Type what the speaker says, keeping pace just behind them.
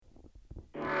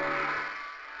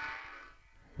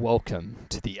Welcome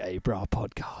to the A-Bra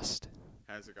podcast.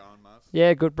 How's it going, Mars?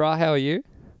 Yeah, good, brah. How are you?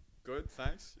 Good,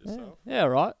 thanks. Yourself? Yeah,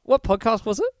 right. What podcast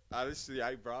was it? This is the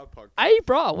A-Bra podcast.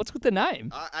 A-Bra. What's with the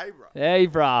name? A-Bra.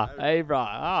 A-Bra. A-Bra.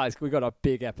 A-Bra. We got a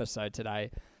big episode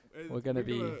today. We're gonna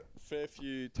be- got a fair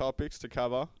few topics to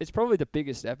cover. It's probably the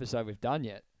biggest episode we've done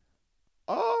yet.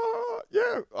 Oh,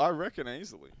 yeah, I reckon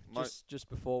easily. Just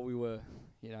before we were,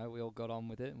 we all got on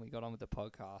with it and we got on with the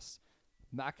podcast.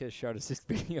 Macca showed us this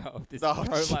video of this Oh,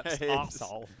 prolapsed jeez.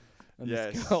 arsehole. And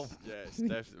Yes, this girl. yes,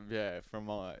 definitely.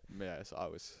 Yeah, yes, I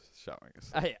was showing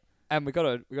us. Hey, and we got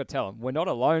to tell them we're not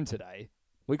alone today.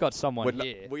 We got someone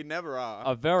here. We never are.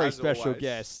 A very as special always.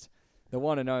 guest, the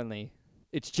one and only.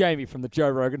 It's Jamie from the Joe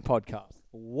Rogan podcast.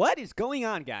 What is going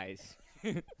on, guys?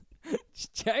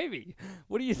 Jamie,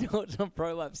 what are your thoughts on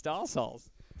prolapsed arseholes?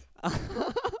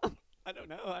 I don't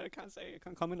know. I can't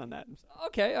comment on that.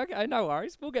 Okay, no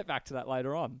worries. We'll get back to that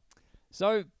later on.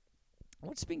 So,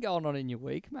 what's been going on in your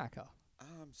week, Macca?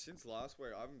 Since last week,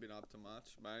 I haven't been up to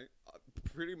much, mate. I've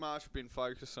pretty much been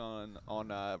focused on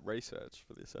research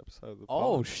for this episode of the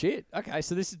Oh, pod. shit. Okay,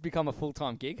 so this has become a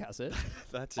full-time gig, has it?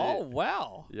 That's it. Oh,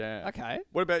 wow. Yeah. Okay.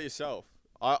 What about yourself?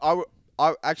 I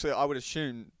would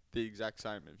assume the exact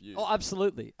same of you. Oh,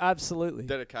 absolutely. Absolutely.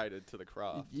 Dedicated to the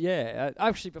craft. Yeah.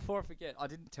 Actually, before I forget, I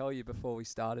didn't tell you before we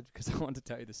started because I wanted to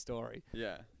tell you the story.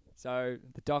 Yeah. So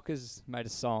the Dockers made a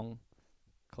song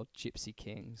called Gypsy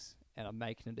Kings, and I'm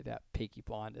making it about Peaky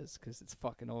Blinders because it's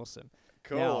fucking awesome.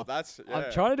 Cool. Now, Yeah.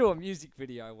 I'm trying to do a music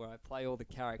video where I play all the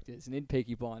characters, and in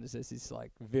Peaky Blinders there's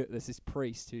this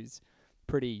priest who's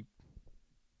pretty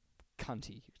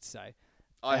cunty, you could say.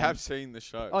 I have seen the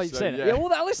show. Oh, you've so seen it? Yeah,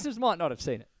 well, our listeners might not have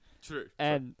seen it. True.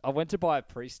 And I went to buy a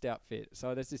priest outfit.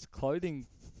 So there's this clothing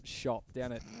shop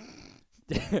down at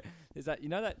is that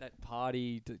that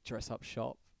party dress up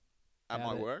shop? At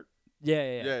my work?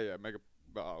 Yeah. Yeah.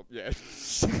 Yeah.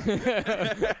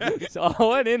 So I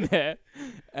went in there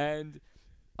and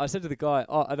I said to the guy,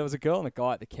 and there was a girl and a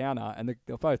guy at the counter, and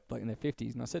they're both like in their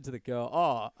 50s, and I said to the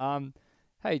girl,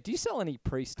 hey, do you sell any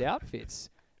priest outfits?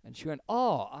 And she went,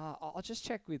 I'll just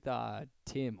check with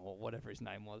Tim or whatever his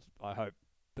name was. I hope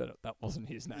that wasn't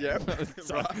his name. Yeah,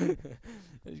 So- right.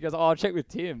 She goes, I'll check with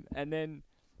Tim. And then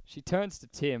she turns to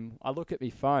Tim. I look at my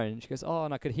phone. And she goes,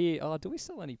 and I could hear, do we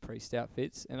sell any priest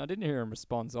outfits? And I didn't hear him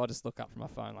respond, so I just look up from my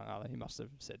phone like, he must have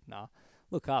said nah.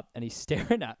 Look up, and he's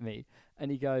staring at me. And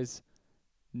he goes,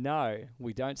 no,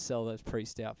 we don't sell those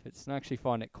priest outfits. And I actually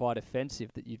find it quite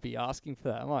offensive that you'd be asking for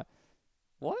that. I'm like,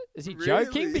 what? Is he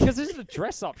joking? Really? Because this is a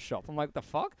dress-up shop. I'm like, the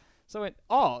fuck? So I went,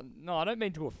 oh, no, I don't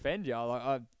mean to offend you.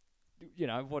 Like,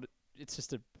 it's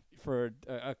just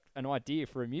an idea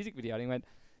for a music video. And he went,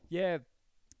 yeah,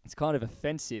 it's kind of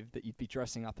offensive that you'd be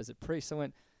dressing up as a priest. I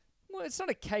went, well, it's not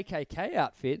a KKK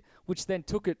outfit, which then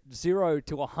took it 0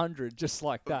 to 100 just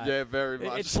like that. Yeah, very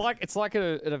much. It's like at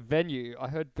a venue. I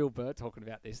heard Bill Burr talking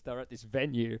about this. They're at this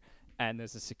venue, and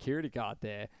there's a security guard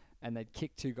there, and they'd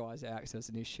kicked two guys out because there was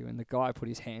an issue, and the guy put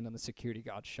his hand on the security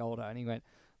guard's shoulder, and he went,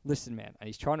 listen, man, and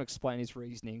he's trying to explain his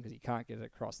reasoning because he can't get it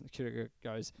across, and the security guard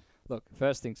goes, look,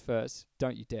 first things first,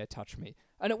 don't you dare touch me.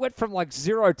 And it went from like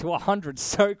 0 to 100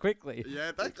 so quickly.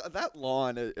 Yeah, that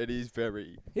line, it is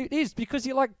very... It is, because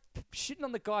you're like shitting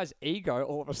on the guy's ego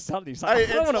all of a sudden. He's like,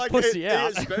 Hey, I don't want to pussy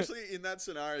out. especially in that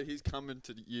scenario, he's coming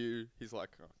to you. He's like,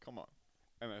 oh, come on.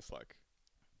 And it's like,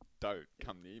 don't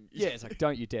come near me. Yeah, it's like,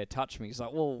 don't you dare touch me. He's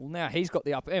like, well, now he's got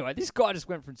the upper. Anyway, this guy just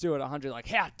went from 0 to 100, like,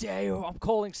 how dare you? I'm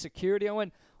calling security. I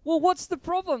went, well, what's the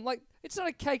problem? Like, it's not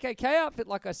a KKK outfit,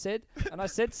 like I said. And I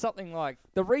said something like,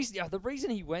 the reason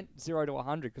he went 0 to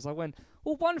 100, because I went,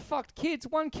 well, one fucked kids,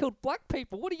 one killed black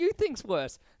people. What do you think's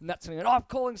worse? And that's when he went, I'm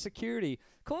calling security.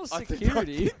 Call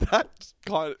security. I think that's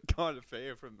kind of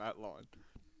fair from that line.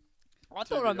 I to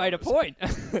thought be I made a honest. point.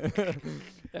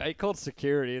 Yeah, he called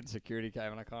security, and security came,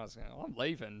 and I kind of said, I'm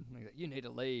leaving. And he's like, you need to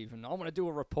leave, and I want to do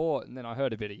a report. And then I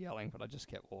heard a bit of yelling, but I just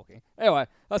kept walking. Anyway,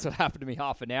 that's what happened to me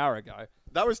half an hour ago.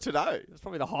 That was today. That's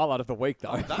probably the highlight of the week,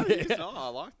 though. That is. No, I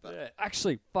like that. Yeah.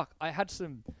 Actually, fuck, I had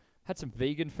some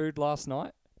vegan food last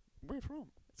night. Where from?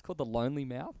 It's called the Lonely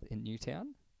Mouth in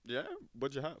Newtown. Yeah?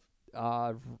 What'd you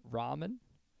have? Ramen.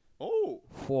 Oh.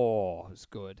 Whoa, it was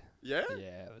good. Yeah?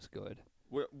 Yeah, it was good.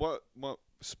 What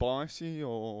spicy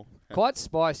or... Quite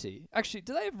spicy. Actually,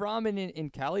 do they have ramen in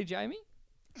Cali, Jamie?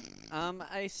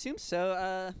 I assume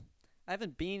so. I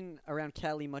haven't been around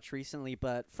Cali much recently,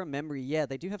 but from memory, yeah,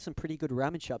 they do have some pretty good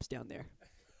ramen shops down there.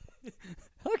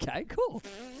 Okay, cool.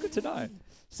 Good to know.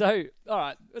 So, all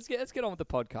right, let's get on with the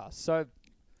podcast. So,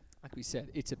 like we said,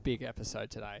 it's a big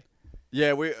episode today.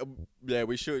 Yeah,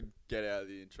 we should get out of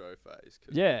the intro phase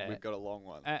because we've got a long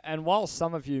one. And while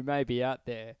some of you may be out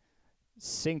there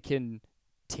sinking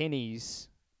tinnies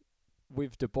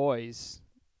with Du Bois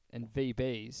and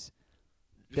VBs,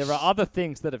 there are other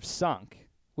things that have sunk,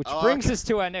 which brings us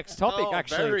to our next topic, Oh,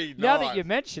 actually. very Now that nice. you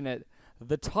mention it,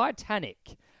 the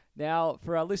Titanic. Now,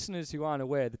 for our listeners who aren't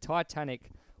aware, the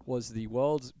Titanic was the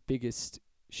world's biggest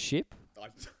ship I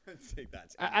don't think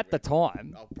that's at the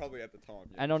time, Oh, probably at the time.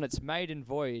 Yeah. and on its maiden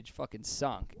voyage fucking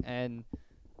sunk. And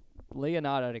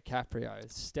Leonardo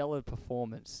DiCaprio, stellar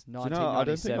performance, Do you know, I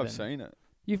don't think 1997. I've seen it.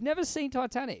 You've never seen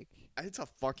Titanic? It's a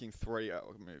fucking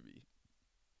 3-hour movie.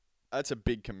 That's a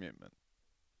big commitment.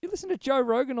 You listen to Joe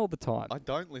Rogan all the time. I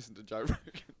don't listen to Joe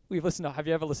Rogan. Have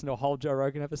you ever listened to a whole Joe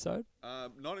Rogan episode?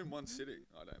 Not in one sitting,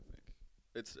 I don't think.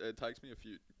 It takes me a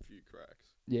few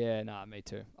cracks. Yeah, nah, me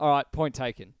too. All right, point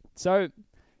taken. So,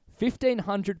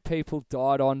 1,500 people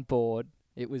died on board.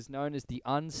 It was known as the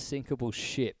unsinkable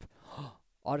ship.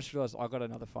 I just realised I got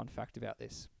another fun fact about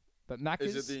this. But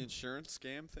Macca's... Is it the insurance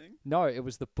scam thing? No, it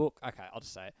was the book. Okay, I'll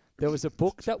just say it. There was a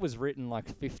book that was written like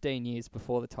 15 years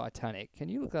before the Titanic. Can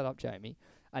you look that up, Jamie?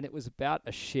 And it was about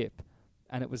a ship,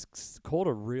 and it was called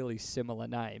a really similar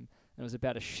name. And it was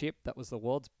about a ship that was the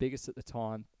world's biggest at the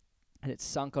time, and it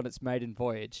sunk on its maiden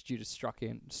voyage due to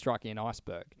striking an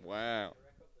iceberg. Wow.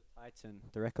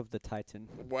 The Wreck of the Titan.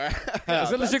 Wow. Yeah,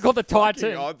 so That's it's called the fucking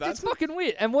Titan. odd. It's That's fucking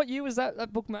weird. And what year was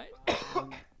that book made?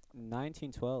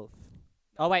 1912.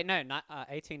 Oh wait, no,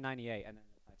 1898, and then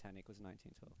the Titanic was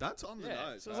 1912. That's on the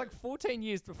nose. So it was like 14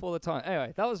 years before the time.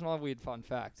 Anyway, that was my weird fun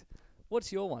fact.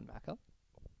 What's your one, Macca?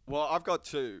 Well, I've got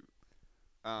two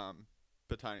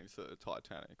pertaining to the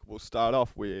Titanic. We'll start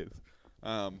off with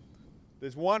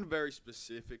there's one very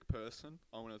specific person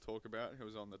I want to talk about who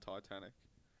was on the Titanic.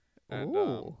 And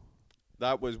Ooh.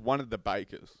 that was one of the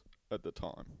bakers at the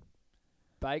time.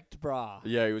 Baked bra.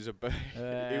 Yeah, he was he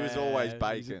was always He's a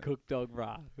baking. cook dog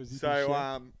bra. Was he the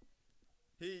So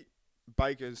chef?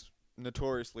 bakers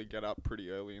notoriously get up pretty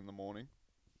early in the morning.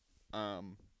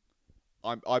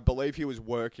 I believe he was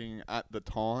working at the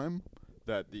time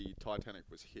that the Titanic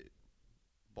was hit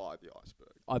by the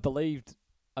iceberg. I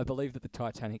believe that the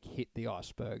Titanic hit the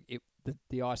iceberg.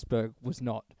 The iceberg was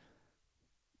not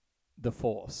the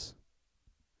force.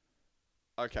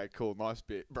 Okay, cool, nice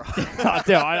bit, bro.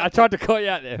 I tried to call you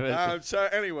out there. But So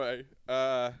anyway,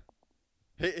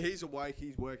 he's awake.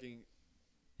 He's working.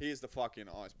 Here's the fucking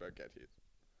iceberg get hit.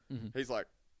 Mhm. He's like,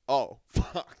 oh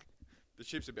fuck, the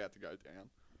ship's about to go down.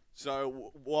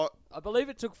 So what? I believe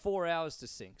it took 4 hours to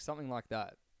sink, something like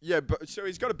that. Yeah, but so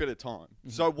he's got a bit of time.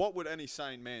 Mhm. So what would any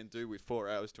sane man do with 4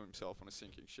 hours to himself on a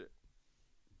sinking ship?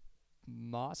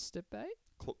 Masturbate?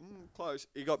 Close.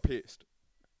 He got pissed.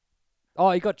 Oh,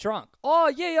 he got drunk. Oh,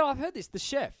 yeah, I've heard this. The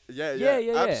chef. Yeah.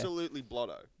 Yeah. Absolutely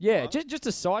blotto. Yeah, right? just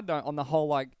a side note on the whole,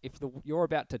 like, if you're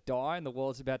about to die and the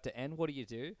world's about to end, what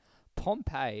do?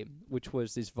 Pompeii, which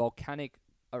was this volcanic,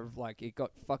 it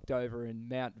got fucked over in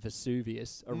Mount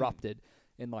Vesuvius, erupted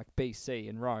in, like, BC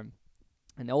in Rome.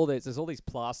 And there's all these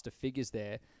plaster figures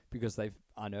there because they've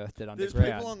unearthed it There's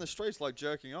underground. people on the streets like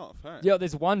jerking off. Hey? Yeah,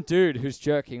 there's one dude who's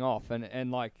jerking off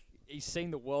and like, he's seen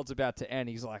the world's about to end.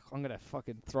 He's like, I'm going to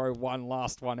fucking throw one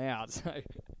last one out. So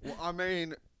Well, I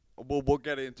mean, we'll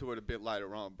get into it a bit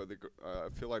later on, but I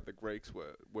feel like the Greeks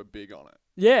were big on it.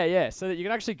 Yeah. So that you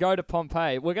can actually go to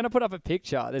Pompeii. We're going to put up a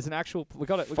picture. There's an actual... We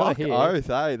got it Fuck here. oath,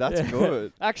 hey, that's Yeah.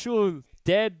 good. Actual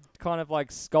dead, kind of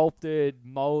like sculpted,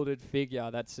 molded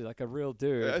figure. That's like a real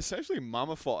dude. Yeah, essentially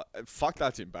mummified. Fuck,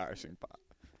 that's embarrassing, but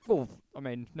Well, I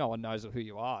mean, no one knows who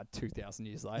you are 2,000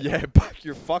 years later. yeah, but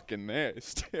you're fucking there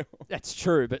still. That's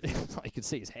true, but you can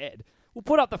see his head. We'll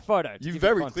put up the photo. to You give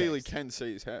very context. clearly can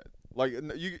see his head. Like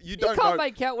you You don't can't know.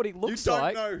 make out what he You looks don't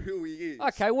like. know who he is.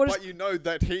 Okay, what is- but you know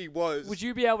that he was. Would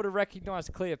you be able to recognize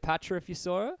Cleopatra if you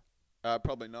saw her?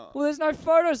 Probably not. Well, there's no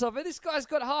photos of her. This guy's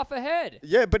got half a head.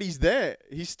 Yeah, but he's there.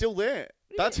 He's still there.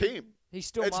 That's Yeah. him. He's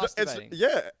still It's masturbating.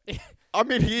 yeah. I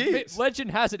mean, he is. Legend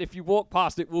has it, if you walk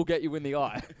past it, will get you in the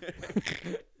eye.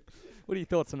 What are your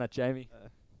thoughts on that, Jamie?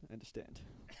 I understand.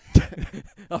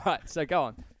 All right, so go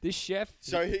on. This chef...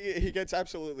 So he gets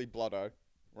absolutely blotto,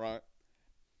 right?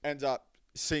 Ends up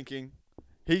sinking.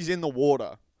 He's in the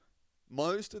water.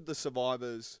 Most of the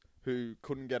survivors who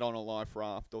couldn't get on a life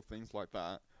raft or things like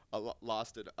that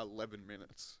lasted 11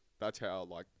 minutes. That's how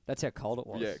That's how cold it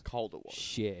was. cold it was.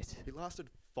 Shit. He lasted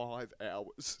 5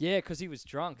 hours. Yeah, because he was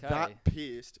drunk, hey? That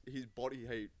pissed. His body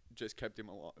heat just kept him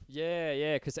alive.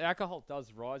 Yeah, because alcohol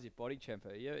does rise your body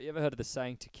temper. You ever heard of the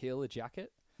saying tequila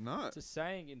jacket? No. It's a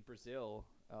saying in Brazil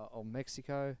or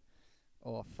Mexico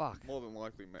or fuck. More than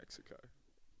likely Mexico.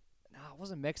 No, it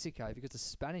wasn't Mexico because the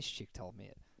Spanish chick told me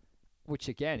it. which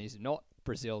again is not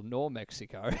Brazil nor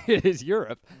Mexico. It is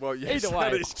Europe. Well, yes, Either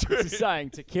way, that is true. it's saying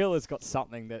tequila's got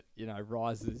something that,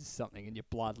 rises something in your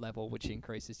blood level, which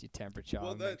increases your temperature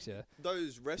Well, and that- makes you...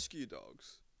 Those rescue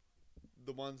dogs,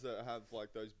 the ones that have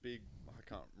like those big, I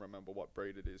can't remember what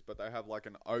breed it is, but they have like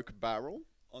an oak barrel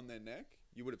on their neck.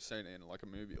 You would have seen it in like a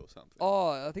movie or something. Oh,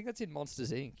 I think that's in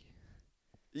Monsters, Inc.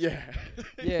 Yeah.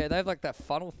 Yeah, they have like that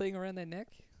funnel thing around their neck.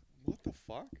 What the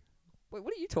fuck? Wait,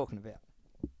 what are you talking about?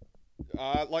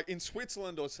 Like in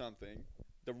Switzerland or something,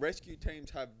 the rescue teams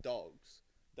have dogs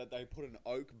that they put an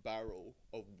oak barrel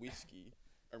of whiskey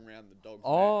around the dog's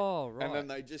Oh, neck, right. and then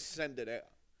they just send it out.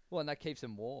 Well, and that keeps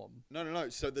them warm. No.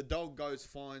 So the dog goes,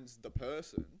 finds the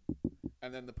person,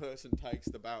 and then the person takes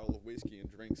the barrel of whiskey and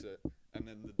drinks it, and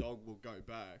then the dog will go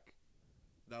back.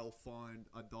 They'll find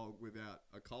a dog without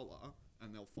a collar,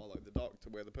 and they'll follow the dog to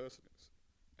where the person is.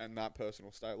 And that person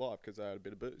will stay alive because they had a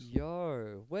bit of booze.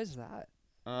 Yo, where's that?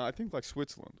 I think like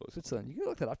Switzerland or something. Switzerland. You can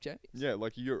look that up, Jamie. Yeah,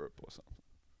 like Europe or something.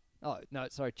 Oh, no,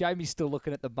 sorry. Jamie's still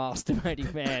looking at the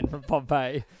masturbating man from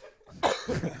Pompeii.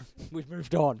 We've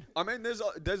moved on. I mean, there's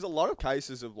a lot of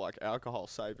cases of like alcohol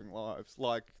saving lives,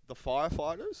 like the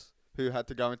firefighters who had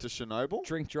to go into Chernobyl.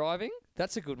 Drink driving.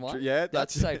 That's a good one. Yeah,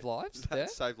 That's saved lives. That Yeah.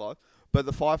 saved lives. But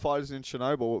the firefighters in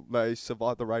Chernobyl, they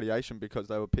survived the radiation because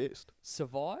they were pissed.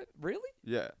 Survive? Really?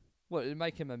 Yeah. What, did it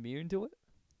make him immune to it?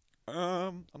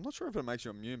 I'm not sure if it makes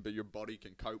you immune, but your body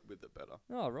can cope with it better.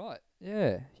 Oh, right.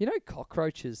 Yeah.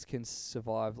 Cockroaches can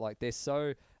survive, like, they're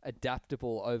so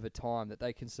adaptable over time that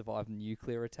they can survive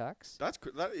nuclear attacks. That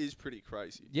is pretty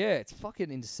crazy. Yeah, it's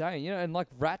fucking insane. And like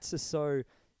rats are so,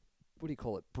 what do you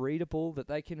call it, breedable,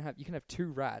 that you can have 2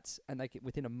 rats and they can,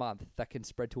 within a month, that can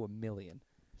spread to 1 million.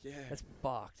 Yeah. That's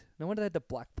fucked. No wonder they had the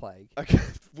Black Plague. Okay,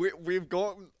 we've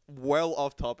gone well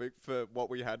off topic for what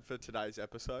we had for today's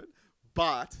episode,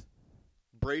 but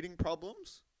breeding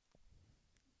problems.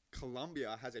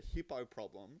 Colombia has a hippo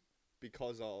problem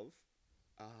because of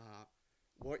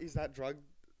what is that drug?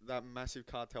 That massive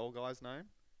cartel guy's name?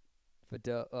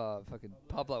 Fucking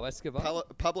Pablo Escobar.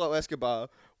 Pablo Escobar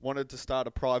wanted to start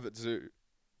a private zoo,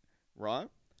 right?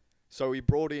 So he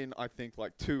brought in, I think,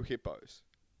 like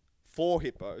 4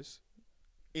 hippos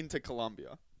into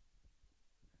Colombia,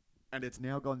 and it's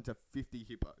now gone to 50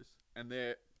 hippos, and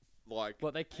they're like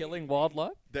What, they're killing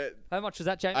wildlife? they're How much is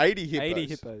that, James? 80 hippos. 80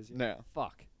 hippos. Yeah. Now.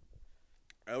 Fuck.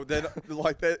 They're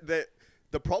like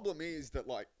the problem is that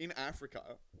like in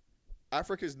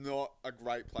Africa's not a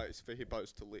great place for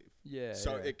hippos to live. Yeah.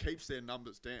 So yeah. it keeps their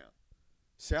numbers down.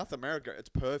 South America, it's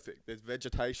perfect. There's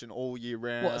vegetation all year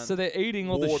round. What, so they're eating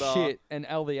all water. the shit and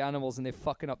all the animals and they're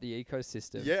fucking up the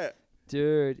ecosystem. Yeah.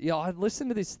 Dude, yeah, I listened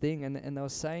to this thing and they were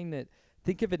saying that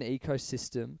think of an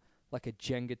ecosystem like a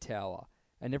Jenga tower.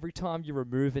 And every time you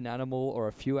remove an animal or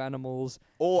a few animals,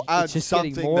 Or it's add just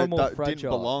something getting more and more that didn't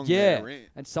fragile. belong Yeah, therein.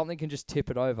 and something can just tip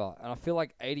it over. And I feel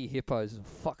like 80 hippos is a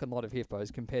fucking lot of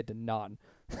hippos compared to none.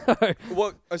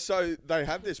 Well, so they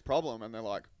have this problem, and they're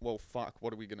like, "Well, fuck,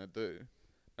 what are we gonna do?"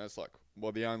 And it's like,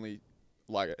 "Well, the only,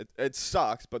 like, it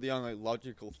sucks, but the only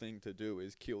logical thing to do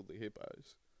is kill the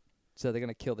hippos." So they're going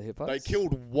to kill the hippos? They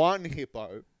killed one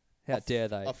hippo. How dare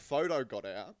they? A photo got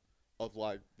out of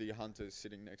like the hunters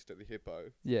sitting next to the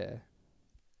hippo. Yeah.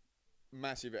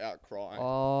 Massive outcry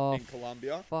Oh, in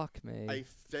Colombia. fuck me. A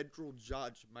federal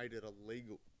judge made it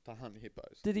illegal to hunt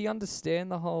hippos. Did he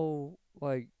understand the whole,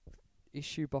 like,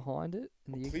 issue behind it?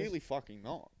 In the Clearly fucking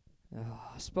not.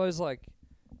 I suppose, like,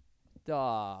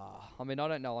 I mean, I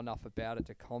don't know enough about it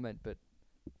to comment, but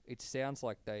it sounds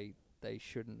like they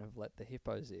shouldn't have let the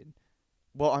hippos in.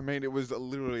 Well, I mean, it was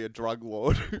literally a drug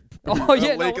lord. who Oh,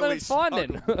 yeah, no, well, illegally that's fine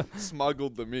then.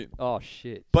 smuggled them in. Oh,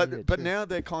 shit. But Yeah, but true. now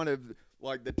they're kind of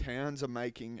like the towns are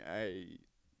making a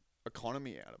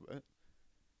economy out of it.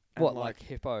 And What, like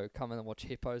hippo, come in and watch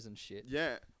hippos and shit?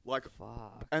 yeah, like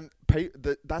Fuck. and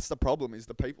that's the problem is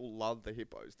the people love the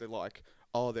hippos. They're like,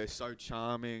 oh, they're so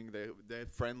charming. They're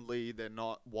friendly. They're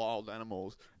not wild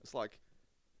animals. It's like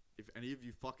if any of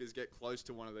you fuckers get close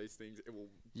to one of these things, it will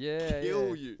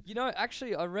kill you. You know,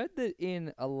 actually, I read that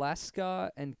in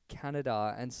Alaska and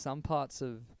Canada and some parts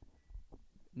of...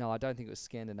 No, I don't think it was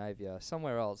Scandinavia.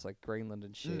 Somewhere else, like Greenland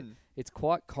and shit. Mm. It's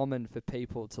quite common for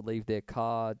people to leave their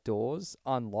car doors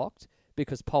unlocked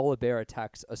because polar bear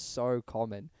attacks are so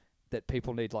common that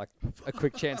people need, like, a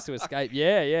quick chance to escape.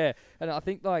 Yeah, yeah. And I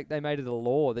think, like, they made it a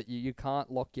law that you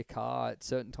can't lock your car at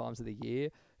certain times of the year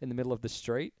in the middle of the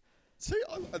street. See,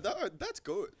 that's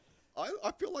good.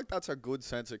 I feel like that's a good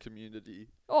sense of community.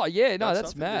 Oh, yeah, no, That's that's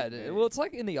something mad. that- Well, it's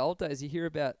like in the old days, you hear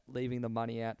about leaving the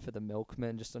money out for the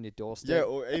milkman just on your doorstep. Yeah,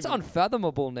 or It's even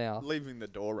unfathomable now. leaving the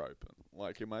door open.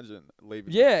 Like, imagine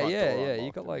leaving. Yeah, the front yeah, door yeah. You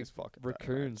unlocked got in like this fucking day and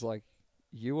raccoons age. like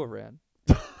you around.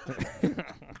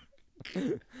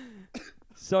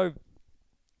 So,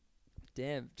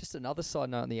 damn. Just another side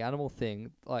note on the animal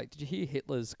thing. Like, did you hear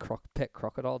Hitler's pet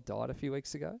crocodile died a few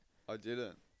weeks ago? I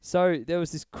didn't. So there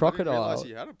was this I didn't crocodile. realize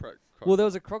he had a Well, there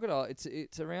was a crocodile.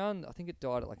 It's around. I think it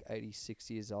died at like 86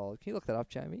 years old. Can you look that up,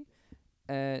 Jamie?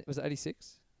 And was it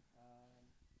 86?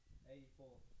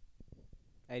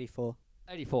 84.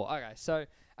 84. Okay. So,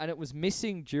 and it was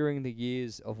missing during the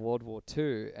years of World War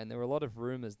II, and there were a lot of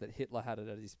rumors that Hitler had it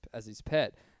as his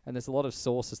pet. And there's a lot of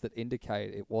sources that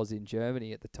indicate it was in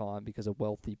Germany at the time because a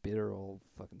wealthy bidder or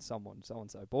fucking so and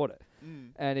so bought it,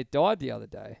 and it died the other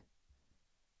day.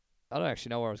 I don't actually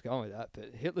know where I was going with that,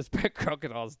 but Hitler's pet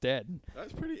crocodile's dead.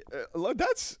 That's pretty.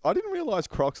 I didn't realize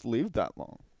crocs lived that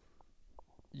long.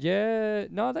 Yeah,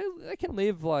 no, they can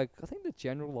live like, I think the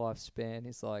general lifespan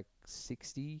is like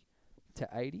 60 to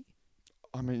 80.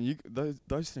 I mean,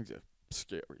 those things are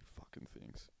scary fucking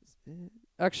things.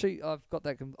 Actually, I've got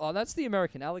that. That's the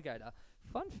American alligator.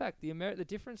 Fun fact: the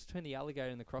difference between the alligator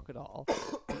and the crocodile,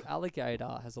 the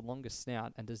alligator has a longer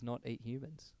snout and does not eat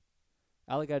humans.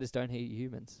 Alligators don't eat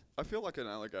humans. I feel like an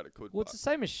alligator could. Well, it's the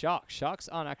same as sharks. Sharks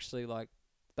aren't actually like,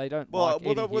 they don't well, like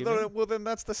eating humans. well, then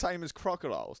that's the same as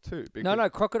crocodiles too. No,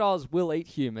 crocodiles will eat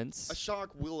humans. A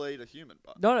shark will eat a human,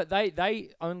 but No, they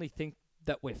only think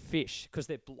that we're fish because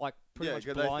they're like pretty much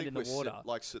 'cause blind they in think the we're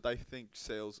water. they think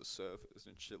sails are surfers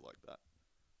and shit like that.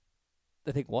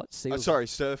 They think what? Seals? Sorry,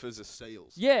 surfers are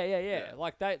seals. Yeah. Yeah.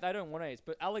 Like they don't want to eat,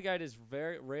 but alligators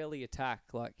very rarely attack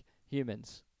like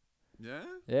humans. Yeah.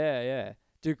 Yeah.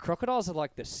 Dude, crocodiles are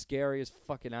like the scariest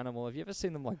fucking animal. Have you ever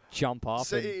seen them like jump up?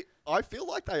 See, I feel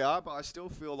like they are, but I still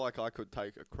feel like I could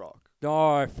take a croc.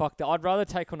 No, fuck that. I'd rather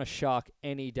take on a shark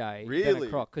any day than a Really?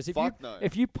 croc. Because Fuck no.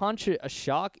 if you punch a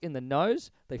shark in the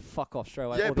nose, they fuck off straight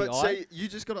away. Yeah, or the but eye. see, you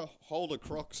just gotta hold a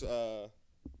croc's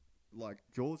like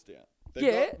jaws down. They've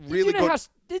Yeah. got really good.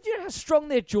 Did you know how strong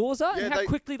their jaws are Yeah, and how they-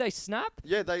 quickly they snap?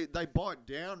 Yeah, they bite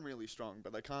down really strong,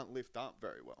 but they can't lift up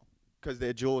very well because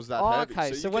their jaws that Oh, heavy. okay,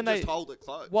 So so you when can they- just hold it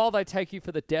close. While they take you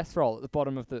for the death roll at the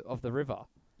bottom of the river.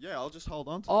 Yeah, I'll just hold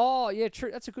on to it. Oh, yeah, true.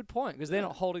 That's a good point because they're Yeah.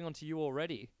 not holding onto you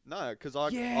already. No, because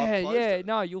I've Yeah, closed yeah. it.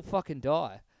 No, you'll fucking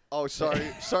die. Oh, sorry,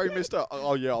 mister.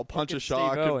 Oh, yeah, I'll punch Fucking a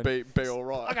shark Steve and be all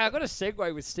right. Okay, I've got a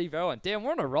segue with Steve Owen. Damn,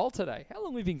 we're on a roll today. How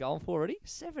long have we been going for already?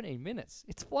 17 minutes.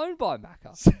 It's flown by,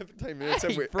 Macca. 17 minutes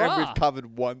Hey, and bruh. we've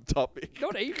covered one topic.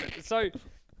 Not even. So, I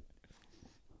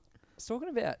was talking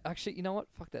about, actually, you know what?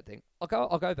 Fuck that thing. I'll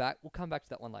go back. We'll come back to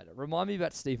that one later. Remind me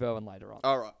about Steve Owen later on.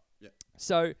 All right. Yeah.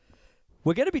 So,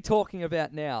 we're going to be talking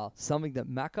about now something that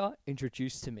Macca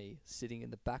introduced to me sitting in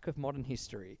the back of modern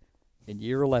history in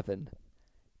year 11.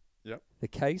 Yep. The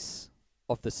case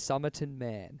of the Somerton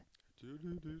Man.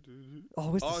 Oh,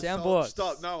 where's the Oh, soundboard?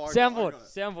 stop. No, I Soundboard. got it.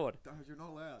 Soundboard. No, you're not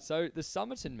allowed. So, the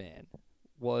Somerton Man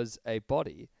was a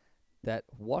body that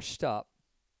washed up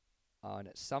on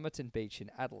Somerton Beach in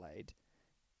Adelaide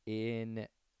in,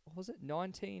 what was it,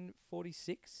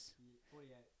 1946?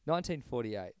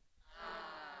 1948.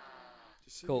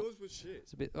 See, Cool. yours was shit.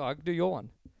 It's a bit. Oh, I can do your one.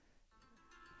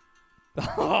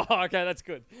 Oh, okay, that's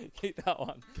good. Keep that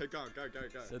one. Keep going. Go.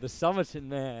 So the Somerton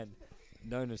Man,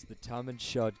 known as the Tum and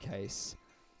Shod case,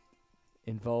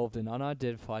 involved an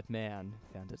unidentified man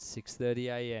found at 6:30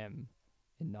 a.m.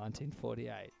 in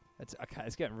 1948. That's okay.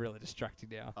 It's getting really distracting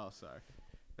now. Oh, sorry.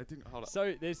 I didn't hold up.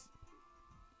 So there's.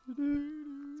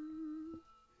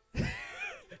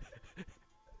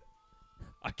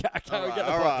 Okay, we get the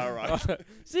all point. right.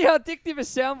 See how addictive a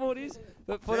soundboard is?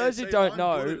 But for those who don't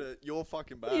know, You're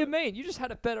fucking bad. what do you mean? You just had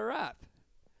a better app.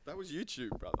 That was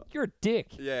YouTube, brother. You're a dick.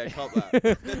 Yeah, cop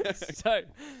that. So,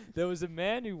 there was a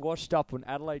man who washed up on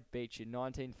Adelaide Beach in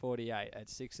 1948 at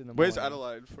 6 in the morning. Where's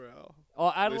Adelaide for our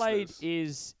Oh, Adelaide listeners?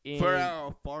 is in. for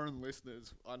our foreign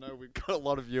listeners? I know we've got a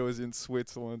lot of viewers in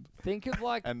Switzerland Think of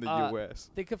like and the US.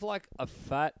 Think of like a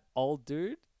fat old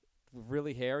dude,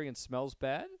 really hairy and smells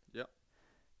bad. Yep.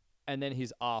 And then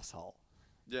his asshole.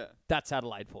 Yeah. That's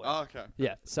Adelaide for you. Oh, okay.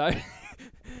 Yeah. So,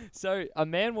 so a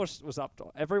man was up.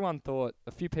 Everyone thought,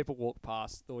 a few people walked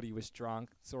past, thought he was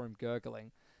drunk, saw him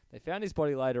gurgling. They found his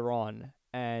body later on,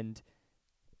 and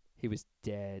he was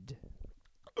dead.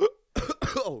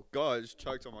 Oh, guys,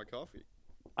 choked on my coffee.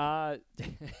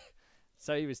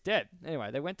 So he was dead.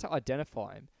 Anyway, they went to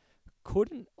identify him.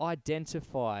 Couldn't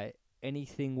identify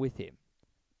anything with him.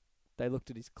 They looked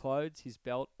at his clothes, his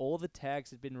belt, all the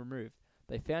tags had been removed.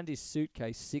 They found his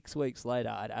suitcase 6 weeks later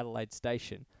at Adelaide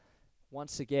Station.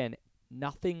 Once again,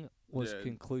 nothing was Yeah,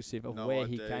 conclusive of no where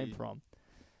he ID. came from.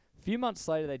 A few months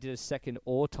later, they did a second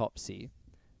autopsy.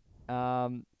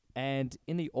 And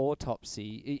in the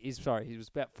autopsy, he was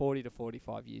about 40 to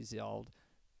 45 years old,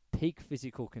 peak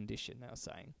physical condition, they were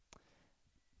saying.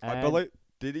 I And believe.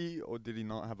 Did he or did he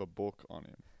not have a book on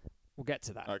him? we'll get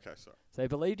to that. Okay, sorry. So they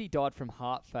believed he died from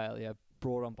heart failure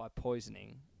brought on by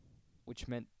poisoning, which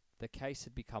meant the case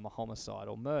had become a homicide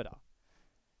or murder.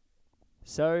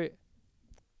 So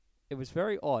it was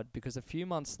very odd because a few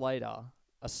months later,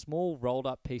 a small rolled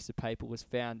up piece of paper was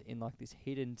found in like this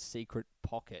hidden secret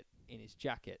pocket in his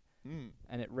jacket,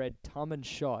 and it read Tum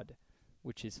Shod,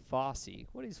 which is Farsi.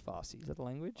 What is Farsi? Is that a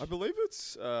language? I believe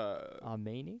it's.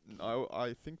 Armenian? No,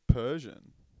 I think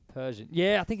Persian. Persian.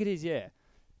 Yeah, I think it is, yeah.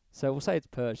 So we'll say it's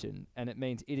Persian, and it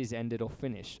means it is ended or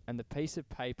finished. And the piece of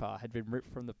paper had been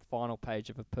ripped from the final page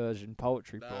of a Persian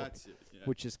poetry book, That's it. Yeah.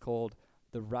 which is called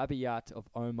The Rabiat of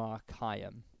Omar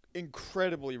Khayyam.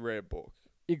 Incredibly rare book.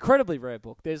 Incredibly rare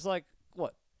book. There's like,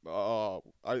 what? Oh,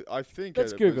 I think.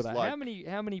 Let's it Google was that. like-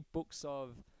 How many books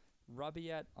of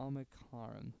Rabiat Omar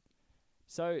Khayyam?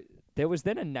 So there was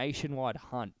then a nationwide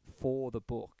hunt for the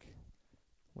book.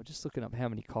 We're just looking up how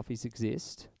many copies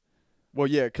exist. Well,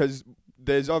 yeah, because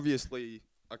there's obviously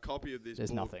a copy of this There's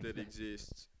book nothing. that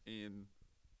exists in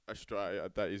Australia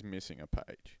that is missing a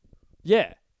page.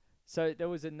 Yeah. So there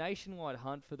was a nationwide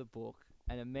hunt for the book,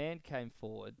 and a man came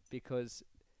forward because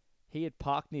he had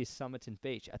parked near Somerton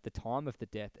Beach at the time of the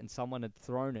death, and someone had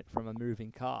thrown it from a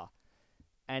moving car.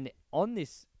 And in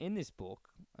this book,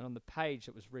 and on the page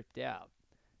that was ripped out,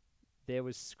 there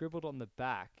was scribbled on the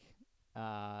back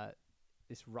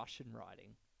this Russian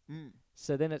writing.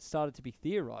 So then it started to be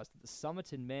theorized that the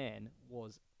Somerton man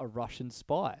was a Russian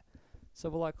spy. So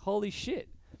we're like, holy shit.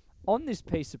 On this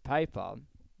piece of paper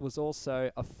was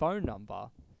also a phone number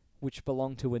which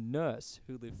belonged to a nurse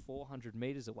who lived 400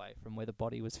 meters away from where the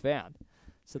body was found.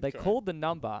 So they Okay. called the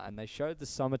number and they showed the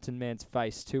Somerton man's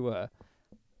face to her.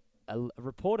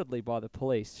 Reportedly by the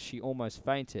police, she almost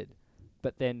fainted,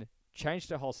 but then changed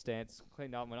her whole stance,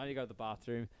 cleaned up, went, I need to go to the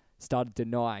bathroom, started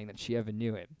denying that she ever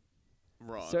knew him.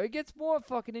 Right. So it gets more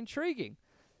fucking intriguing.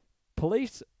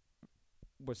 Police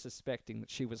were suspecting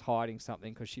that she was hiding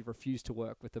something because she refused to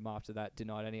work with them after that,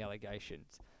 denied any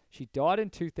allegations. She died in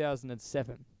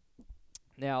 2007.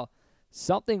 Now,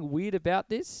 something weird about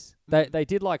this, they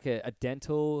did like a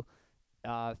dental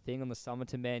thing on the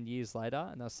Somerton man years later,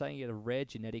 and they were saying he had a rare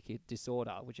genetic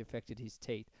disorder which affected his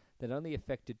teeth that only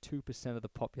affected 2% of the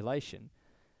population.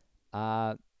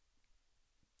 But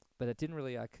it didn't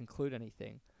really conclude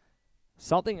anything.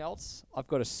 Something else, I've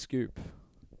got a scoop.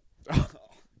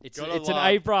 It's Gotta an love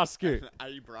A-bra scoop.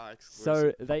 A-bra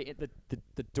So exclusive.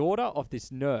 the daughter of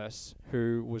this nurse,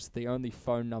 who was the only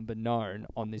phone number known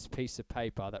on this piece of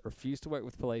paper that refused to work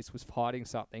with police, was hiding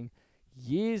something.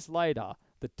 Years later,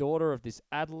 the daughter of this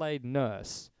Adelaide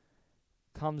nurse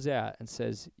comes out and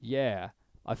says, "Yeah,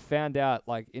 I found out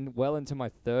like well into my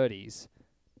 30s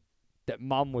that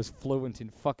mum was fluent in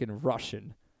fucking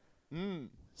Russian."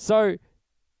 So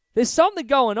there's something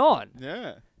going on,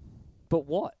 Yeah. but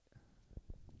what?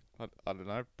 I don't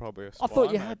know. Probably a spy, I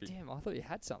thought you had. maybe. Damn, I thought you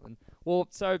had something. Well,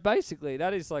 so basically,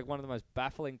 that is like one of the most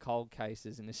baffling cold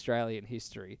cases in Australian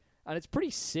history, and it's pretty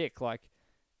sick. Like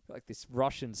this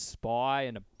Russian spy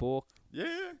and a book.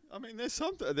 Yeah. I mean, there's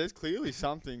something. There's clearly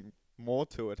something more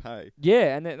to it. Hey.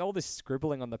 Yeah, and then all this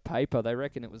scribbling on the paper. They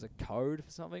reckon it was a code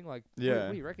for something. Like, Yeah.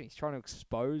 what do you reckon? He's trying to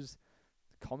expose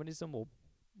communism or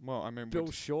Well, I mean, Bill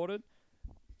Shorten?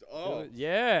 Oh.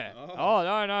 Yeah. Oh.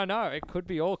 Oh, no. It could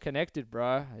be all connected,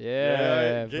 bro.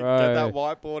 Yeah, Get bro. that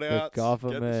whiteboard The out. Get the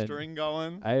government, string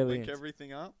going. aliens. Link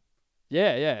everything up.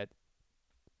 Yeah.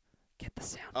 Get the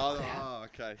sound. Oh, bite out. oh,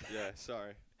 okay. Yeah.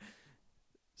 Sorry.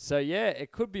 So yeah,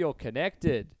 it could be all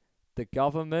connected. The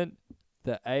government,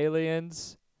 the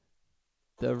aliens,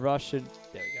 the Russian.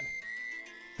 There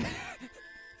we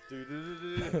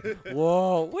Do-do-do-do. go.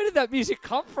 Whoa, where did that music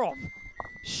come from?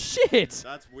 Shit.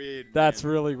 That's weird. That's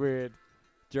man. really weird.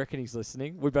 Do you reckon he's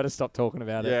listening? We better stop talking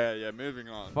about it. Yeah. Moving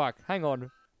on. Fuck, hang on.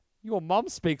 Your mum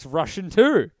speaks Russian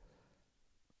too.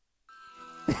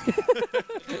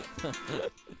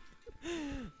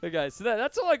 Okay, so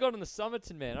that's all I got on the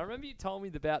Somerton man. I remember you told me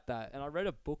about that, and I read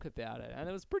a book about it, and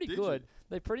it was pretty Did good. you?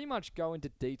 They pretty much go into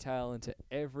detail into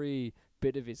every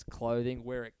bit of his clothing,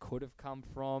 where it could have come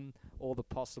from, all the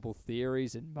possible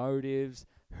theories and motives,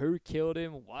 who killed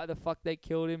him, why the fuck they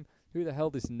killed him, who the hell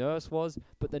this nurse was.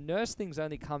 But the nurse thing's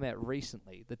only come out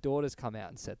recently. The daughter's come out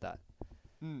and said that.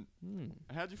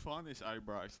 How'd you find this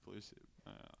A-Bra exclusive?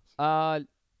 I asked.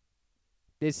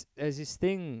 There's this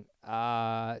thing,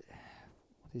 what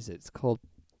is it? It's called,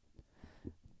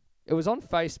 it was on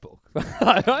Facebook.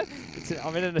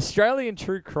 I'm in an Australian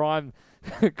true crime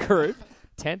group,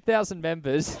 10,000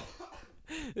 members.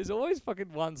 There's always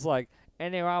fucking ones like,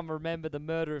 anyone remember the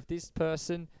murder of this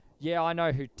person? Yeah, I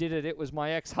know who did it. It was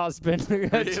my ex-husband.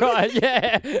 That's right.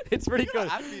 Yeah, it's pretty good.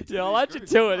 Yeah, I'll add you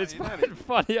to it. It's fucking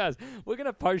funny as. We're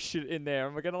gonna post shit in there,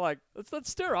 and we're gonna like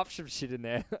let's stir up some shit in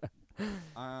there.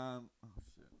 Oh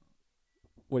shit.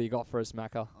 What do you got for us,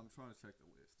 Macca? I'm trying to check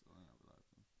the list. I don't have it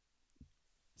open.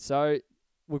 So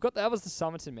we've got that was the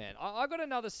Somerton man. I got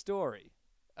another story,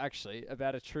 actually,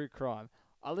 about a true crime.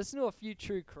 I listen to a few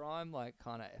true crime like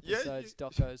kind of episodes,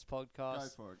 docos,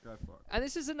 podcasts. Go for it. And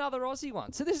this is another Aussie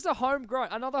one. So this is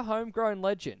another homegrown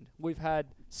legend. We've had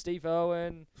Steve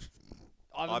Irwin,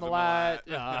 Ivan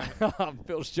Milat,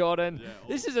 Bill Jordan. Yeah,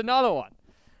 this is another one.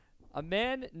 A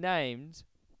man named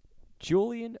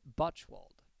Julian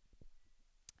Butchwold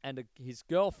and his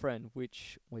girlfriend,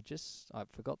 which I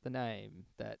forgot the name,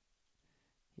 that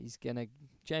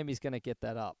Jamie's gonna get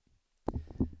that up.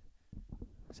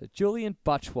 So Julian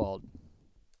Butchwold.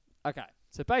 Okay,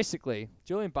 so basically,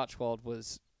 Julian Butchwold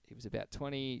was about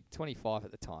 25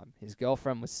 at the time. His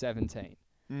girlfriend was 17.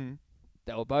 Mm.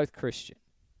 They were both Christian.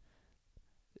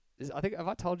 Have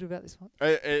I told you about this one?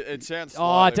 It sounds. Oh,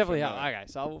 I definitely have. Okay,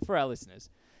 so for our listeners,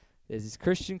 there's this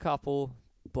Christian couple.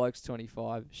 Bloke's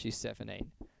 25, she's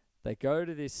 17. They go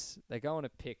on a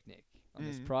picnic on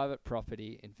this private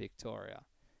property in Victoria.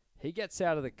 He gets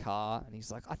out of the car and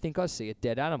he's like, I think I see a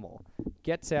dead animal.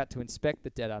 Gets out to inspect the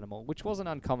dead animal, which wasn't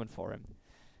uncommon for him.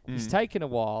 He's taken a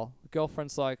while. The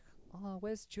girlfriend's like, oh,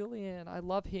 where's Julian? I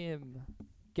love him.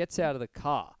 Gets out of the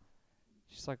car.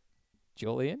 She's like,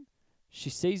 Julian?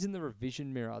 She sees in the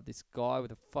revision mirror this guy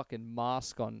with a fucking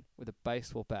mask on with a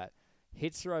baseball bat.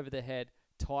 Hits her over the head,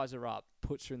 ties her up,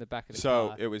 puts her in the back of the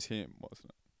car. So it was him, wasn't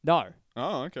it? No.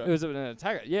 Oh, okay. It was an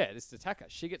attacker. Yeah, this attacker.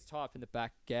 She gets tied up in the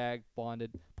back, gagged,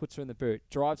 blinded, puts her in the boot,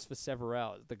 drives for several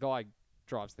hours. The guy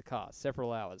drives the car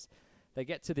several hours. They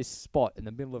get to this spot in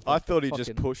the middle of. I thought he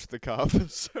just pushed the car for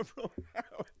several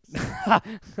hours.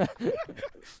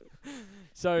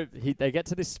 So they get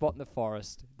to this spot in the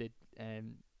forest,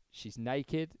 and she's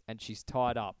naked and she's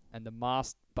tied up, and the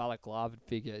masked balaclava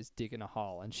figure is digging a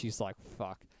hole, and she's like,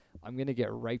 "Fuck, I'm gonna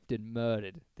get raped and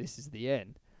murdered. This is the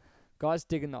end." Guy's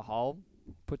digging the hole,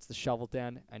 puts the shovel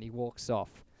down, and he walks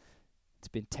off. It's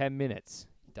been 10 minutes.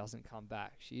 He doesn't come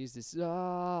back. She hears this,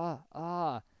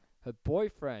 Her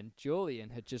boyfriend,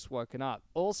 Julian, had just woken up,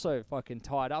 also fucking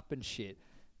tied up and shit.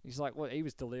 He's like, what? He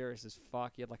was delirious as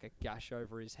fuck. He had like a gash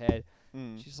over his head.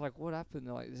 She's like, what happened?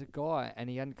 They're like, there's a guy, and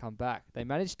he hadn't come back. They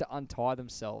managed to untie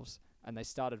themselves, and they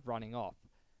started running off.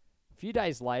 A few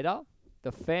days later,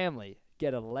 the family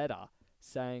get a letter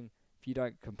saying, if you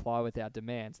don't comply with our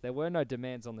demands. There were no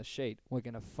demands on the sheet. We're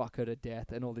going to fuck her to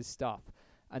death and all this stuff.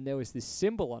 And there was this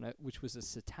symbol on it, which was a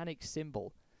satanic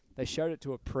symbol. They showed it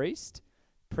to a priest.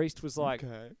 Priest was like,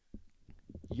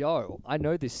 yo, I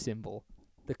know this symbol.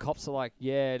 The cops are like,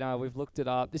 yeah, no, we've looked it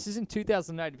up. This is in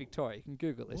 2008 in Victoria. You can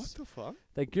Google this. What the fuck?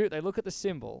 They look at the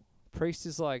symbol. Priest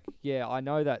is like, yeah, I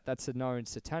know that. That's a known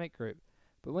satanic group.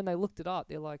 But when they looked it up,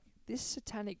 they're like, this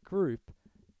satanic group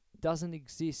doesn't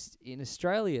exist in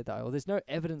Australia though, or there's no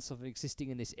evidence of it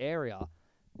existing in this area.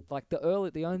 Like the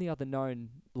only other known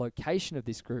location of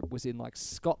this group was in like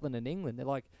Scotland and England. They're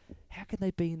like, how can they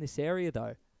be in this area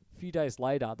though? A few days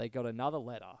later, they got another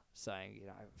letter saying,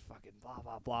 fucking blah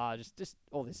blah blah, just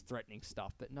all this threatening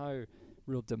stuff, but no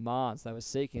real demands they were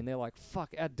seeking. They're like, fuck,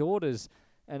 our daughters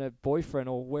and a boyfriend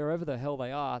or wherever the hell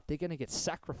they are, they're gonna get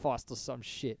sacrificed or some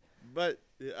shit. But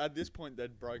at this point,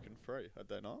 they'd broken free, had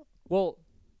they not? Well,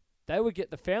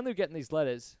 the family were getting these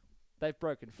letters. They've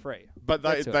broken free. But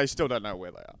they still don't know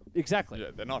where they are. Exactly.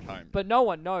 Yeah, they're not home. But no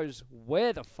one knows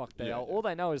where the fuck they are. All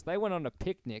they know is they went on a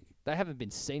picnic. They haven't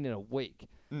been seen in a week.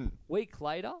 Week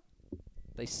later,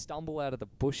 they stumble out of the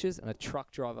bushes and a truck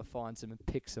driver finds them and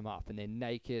picks them up. And they're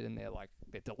naked and they're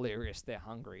delirious. They're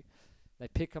hungry. They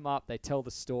pick them up. They tell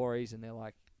the stories and they're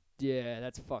like, yeah,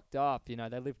 that's fucked up. They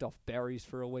lived off berries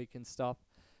for a week and stuff.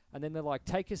 And then they're like,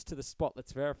 take us to the spot.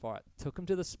 Let's verify it. Took them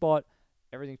to the spot.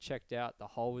 Everything checked out. The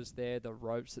hole was there. The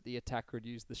ropes that the attacker had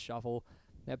used, the shovel.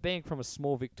 Now, being from a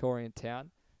small Victorian town,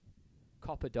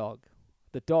 copper dog.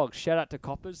 The dog. Shout out to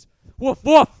coppers. Woof,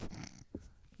 woof.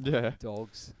 Yeah.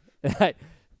 Dogs.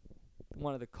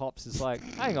 One of the cops is like,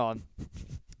 hang on.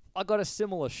 I got a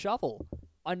similar shovel.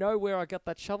 I know where I got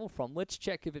that shovel from. Let's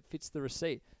check if it fits the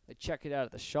receipt. They check it out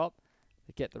at the shop.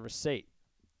 They get the receipt.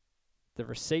 The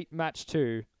receipt matched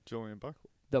to Julian Butchwold.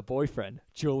 The boyfriend,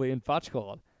 Julian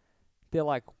Butchwold. They're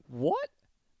like, what?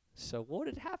 So what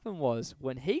had happened was,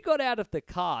 when he got out of the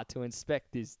car to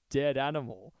inspect this dead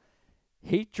animal,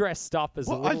 he dressed up as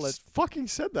a little... I fucking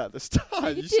said that at the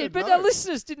start. You did, but the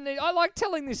listeners didn't... I like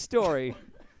telling this story.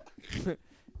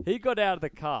 He got out of the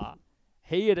car.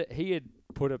 he had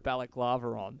put a balaclava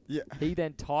on. Yeah. He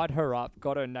then tied her up,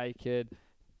 got her naked,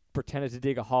 pretended to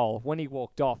dig a hole. When he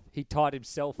walked off, he tied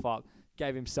himself up,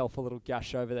 gave himself a little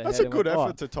gash over the That's head. a good and went,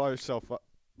 effort to tie yourself up.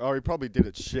 Oh, he probably did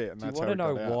it shit, and Do you that's want how to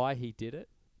he know got out. why he did it?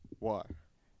 Why?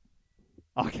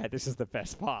 Okay, this is the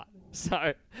best part.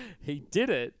 So he did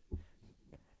it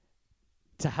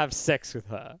to have sex with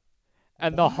her.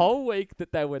 And the whole week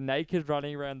that they were naked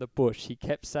running around the bush, he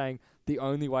kept saying the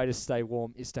only way to stay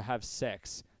warm is to have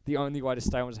sex. The only way to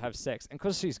stay warm is to have sex. And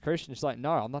because she's Christian, she's like,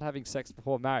 no, I'm not having sex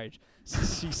before marriage. So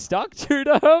she stuck true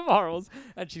to her morals,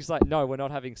 and she's like, no, we're not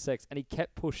having sex. And he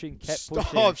kept pushing, kept pushing.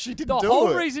 Stop! She didn't The do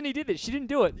whole it. reason he did this, she didn't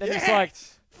do it. Then he's like,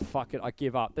 fuck it, I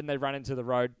give up. Then they ran into the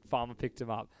road, farmer picked him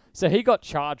up. So he got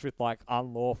charged with like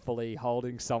unlawfully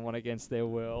holding someone against their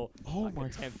will. Oh like my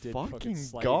attempted fucking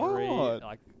slavery, God.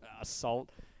 like assault.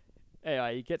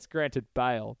 Anyway, he gets granted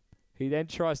bail. He then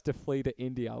tries to flee to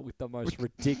India with the most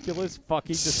ridiculous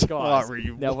fucking disguise.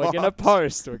 Sorry, Now we're gonna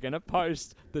post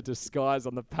the disguise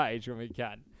on the page when we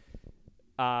can.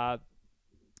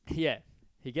 Yeah,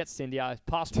 he gets to India. His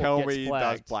passport Tell gets me he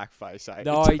does flagged. blackface, eh?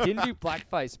 No, he didn't do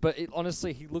blackface. But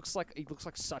honestly, he looks like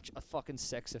such a fucking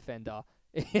sex offender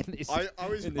in this. I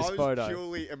was in this I was photo.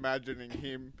 purely imagining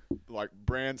him like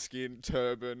brown skin,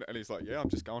 turban, and he's like, "Yeah, I'm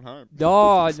just going home."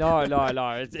 No.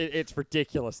 It's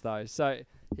ridiculous though. So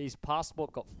his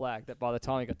passport got flagged. That by the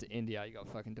time he got to India, he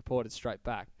got fucking deported straight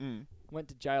back. Mm. Went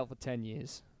to jail for 10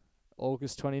 years.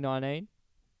 August 2019.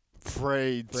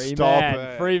 Freed. Free Stop man.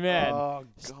 it. Free man. Oh,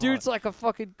 This God. dude's like a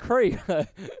fucking creep.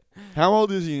 How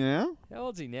old is he now? How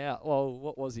old's he now? Well,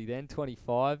 what was he then?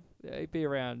 25. He'd be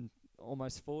around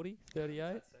almost 40,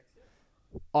 38.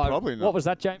 Probably not. What was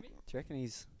that, Jamie? Do you reckon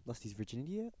he's lost his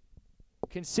virginity yet?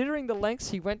 Considering the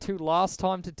lengths he went to last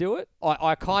time to do it,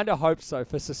 I kind of hope so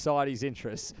for society's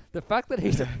interests. The fact that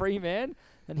he's a free man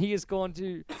and he has gone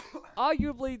to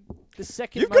arguably the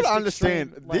second You've most got to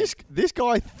understand, extreme this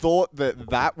guy thought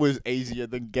that was easier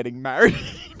than getting married.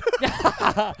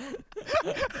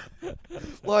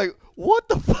 Like, what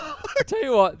the fuck? Tell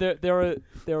you what,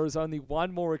 there is only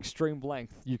one more extreme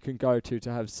length you can go to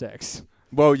have sex,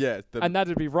 Well, yeah. and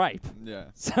that'd be rape. Yeah.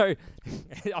 So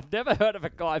I've never heard of a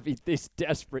guy be this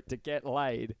desperate to get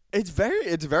laid. It's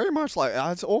very much like,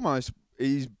 it's almost,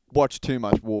 he's watched too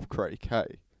much Wolf Creek,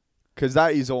 hey? Because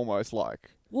that is almost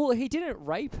like, Well, he didn't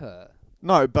rape her,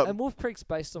 no, but, and Wolf Creek's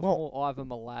based on well- more Ivan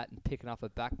Milat and picking up a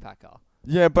backpacker.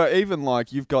 yeah, but even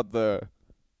like, you've got the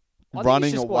I think running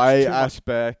he's just away watched too much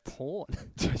aspect. porn.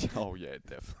 Oh, yeah,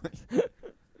 definitely.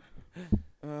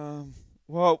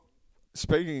 Well,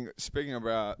 speaking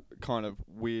about kind of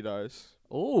weirdos,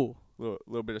 Oh,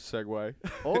 little bit of segue.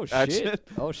 oh Action. shit!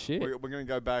 Oh shit! We're gonna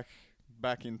go back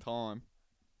in time.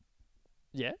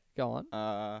 Yeah, go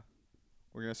on.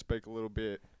 We're gonna speak a little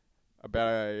bit about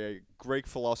a Greek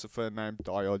philosopher named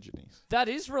Diogenes. That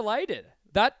is related.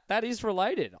 That is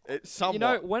related. It's somewhat. You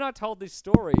know, when I told this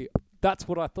story, that's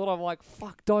what I thought. I'm like,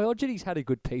 fuck, Diogenes had a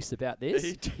good piece about this.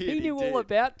 He did, He he knew did. all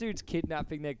about dudes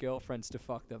kidnapping their girlfriends to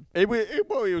fuck them. he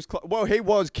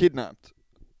was kidnapped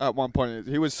at one point.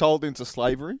 He was sold into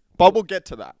slavery. But we'll get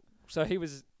to that. So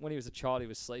when he was a child, he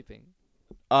was sleeping.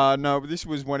 No, but this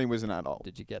was when he was an adult.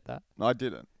 Did you get that? No, I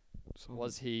didn't.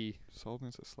 Was he sold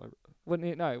into slavery?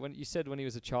 when you said when he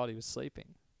was a child he was sleeping?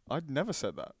 I'd never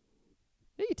said that.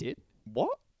 Yeah, you did.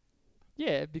 What?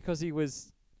 Yeah, because he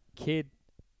was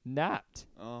kidnapped.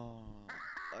 Oh.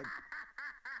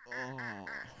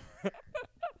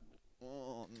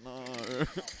 Oh no.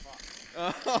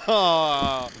 Oh.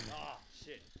 Oh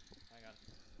shit! Hang on.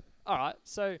 All right,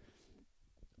 so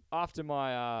after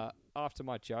my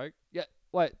joke,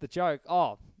 the joke.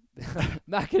 Oh,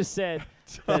 Macca said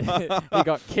that he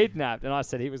got kidnapped, and I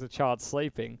said he was a child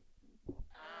sleeping.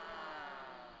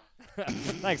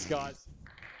 Thanks, guys.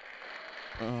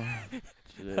 Oh,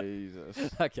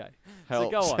 Jesus. Okay,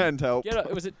 Help. go on. Send help.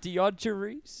 was it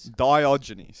Diogenes?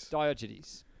 Diogenes.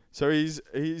 Diogenes. So he's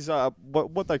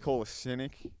what they call a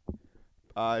cynic.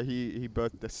 He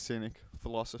birthed the cynic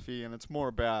philosophy, and it's more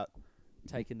about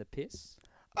Taking the piss.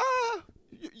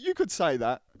 you could say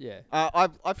that. Yeah.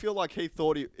 I feel like he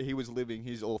thought he was living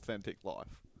his authentic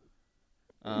life.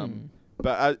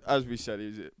 But as we said,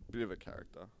 he's a bit of a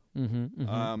character.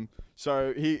 Mm-hmm.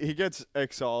 So he gets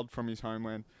exiled from his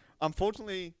homeland.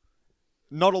 Unfortunately,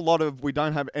 we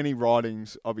don't have any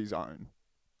writings of his own.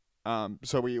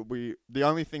 So we the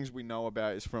only things we know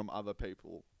about is from other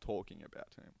people talking about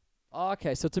him. Oh,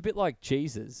 okay, so it's a bit like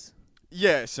Jesus.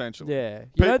 Yeah, essentially. Yeah.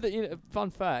 Fun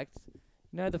fact,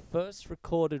 the first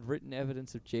recorded written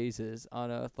evidence of Jesus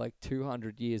unearthed like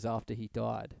 200 years after he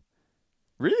died.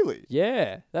 Really?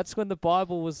 Yeah. That's when the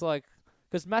Bible was like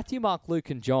Because Matthew, Mark, Luke,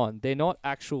 and John, they're not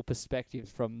actual perspectives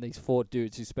from these 4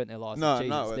 dudes who spent their lives No, with Jesus.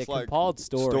 no, They're it's like compiled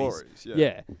stories.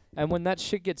 Yeah. And when that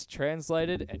shit gets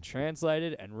translated and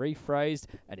rephrased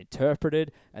and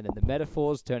interpreted, and then the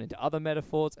metaphors turn into other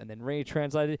metaphors and then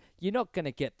retranslated, you're not going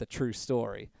to get the true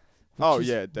story. Oh, which is-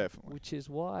 yeah, definitely. Which is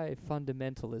why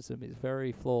fundamentalism is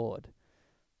very flawed.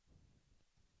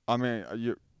 I mean,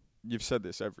 you've said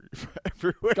this every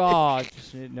week. God,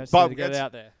 just need to But get it it's-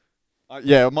 out there.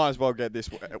 Yeah, I might as well get this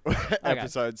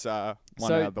episode's one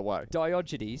So- out of the way.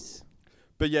 Diogenes.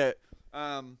 But yeah,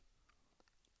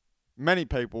 many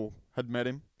people had met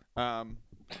him.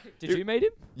 Did you meet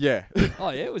him? Yeah. Oh,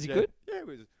 yeah? Was he Yeah. good? Yeah, he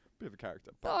was a bit of a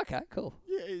character. But Oh, okay, cool.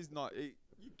 yeah, he's not. You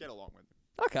get along with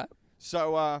him. Okay.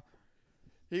 So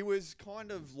he was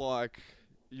kind of like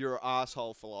your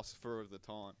asshole philosopher of the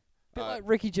time. Bit like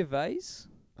Ricky Gervais.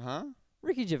 Huh?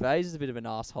 Ricky Gervais is a bit of an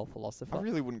asshole philosopher. I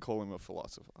really wouldn't call him a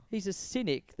philosopher. He's a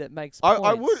cynic that makes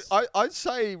points. I'd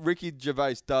say Ricky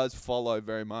Gervais does follow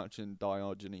very much in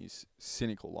Diogenes'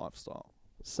 cynical lifestyle.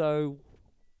 So,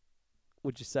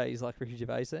 would you say he's like Ricky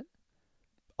Gervais then?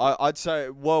 I'd say,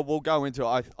 well, we'll go into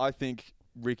it. I think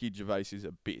Ricky Gervais is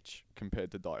a bitch compared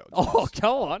to Diogenes. Oh,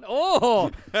 go on. Oh,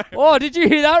 did you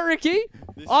hear that, Ricky?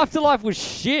 This- Afterlife was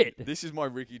shit. This is my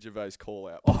Ricky Gervais call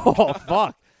out. Oh,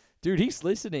 fuck. Dude, he's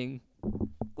listening.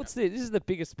 What's this? This is the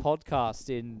biggest podcast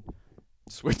in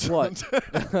Switzerland.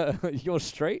 your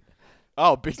street.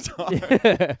 Oh, big time.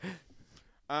 Yeah.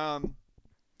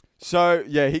 So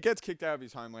yeah, he gets kicked out of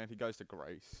his homeland. He goes to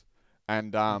Greece,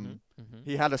 and Mhm.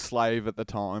 he had a slave at the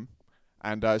time.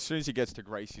 And as soon as he gets to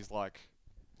Greece, he's like,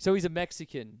 So he's a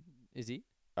Mexican, is he?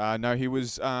 no, he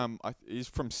was he's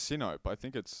from Sinope. I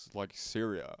think it's like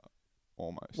Syria,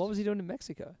 almost. What was he doing in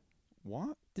Mexico?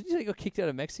 What? Did you say he got kicked out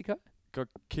of Mexico? Got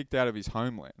kicked out of his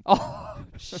homeland. Oh,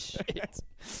 shit.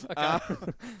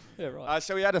 Okay. Yeah, right.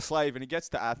 So he had a slave, and he gets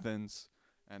to Athens,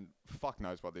 and fuck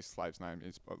knows what this slave's name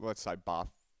is, but let's say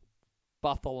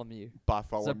Bartholomew.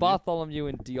 Bartholomew. So Bartholomew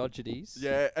and Diogenes.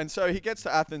 Yeah, and so he gets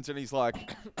to Athens, and he's like,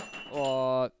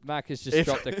 Oh, Mac has just If-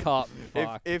 dropped a cup.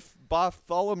 Fuck. if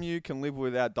Bartholomew can live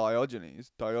without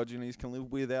Diogenes, Diogenes can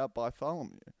live without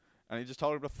Bartholomew. And he just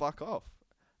told him to fuck off.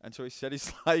 And so he set his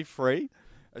slave free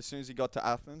as soon as he got to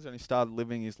Athens, and he started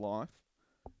living his life.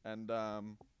 And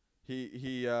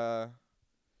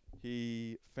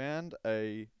he found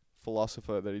a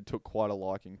philosopher that he took quite a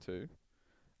liking to.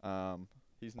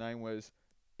 His name was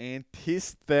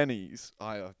Antisthenes.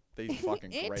 These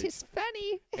fucking Greeks.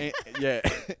 Fanny. Yeah,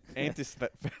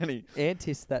 Antisthenes.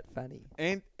 Antis that Fanny.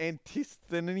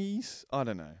 Antisthenes? I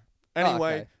don't know.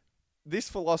 Anyway, okay. this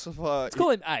philosopher... Let's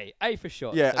call him A. A for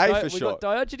short. Yeah, A for we short.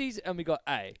 got Diogenes and we got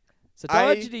A. So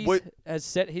A Diogenes would- has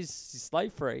set his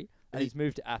slave free and He- he's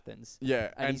moved to Athens.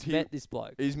 Yeah, And he's he, met this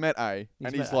bloke. he's met A, He's and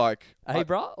met he's A. like... A,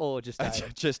 bruh? Or just A?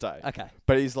 just A. Okay.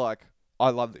 But he's like, I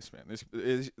love this man.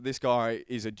 This guy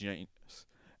is a genius.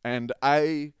 And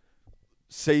A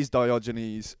sees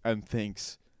Diogenes and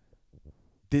thinks,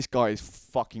 this guy is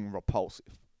fucking repulsive.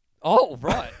 Oh,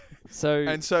 right. So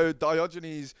And so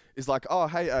Diogenes is like, oh,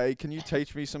 hey, A, can you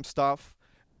teach me some stuff?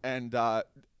 And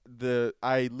the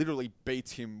A literally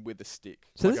beats him with a stick.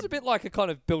 so Like this is a bit like a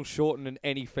kind of Bill Shorten and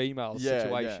any female Yeah, yeah.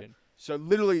 situation. So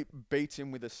literally beats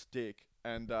him with a stick.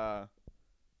 And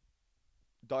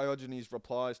Diogenes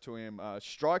replies to him,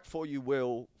 strike for you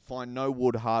will, find no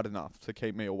wood hard enough to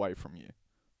keep me away from you.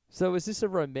 So is this a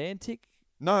romantic?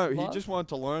 No, he What? just wanted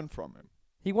to learn from him.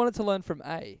 He wanted to learn from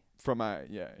A. From A,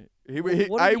 yeah. what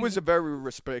did A he- was a very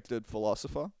respected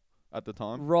philosopher at the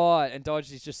time. Right, and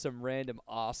Diogenes is just some random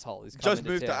asshole who's come Just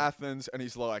into moved to town. Athens, and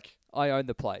he's like, I own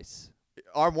the place.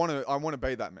 I want to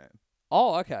be that man.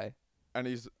 Oh, okay.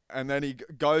 And then he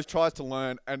goes, tries to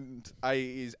learn, and A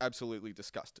is absolutely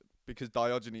disgusted because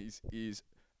Diogenes is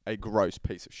a gross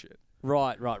piece of shit.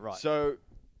 Right. So,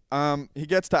 he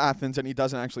gets to Athens, and he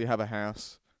doesn't actually have a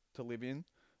house to live in.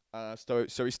 So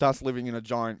he starts living in a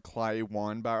giant clay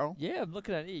wine barrel. Yeah, I'm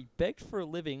looking at it. He begged for a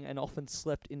living and often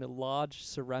slept in a large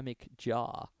ceramic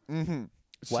jar. Mm-hmm.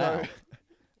 Wow.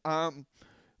 So,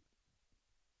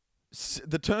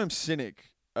 the term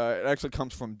cynic, it actually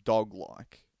comes from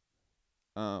dog-like.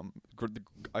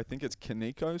 I think it's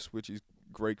kinikos, which is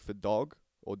Greek for dog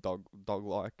or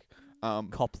dog-like.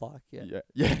 Cop-like, yeah.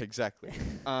 Yeah, exactly.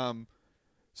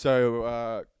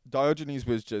 So Diogenes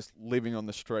was just living on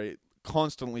the street,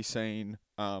 constantly seen,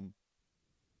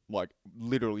 like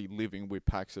literally living with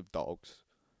packs of dogs.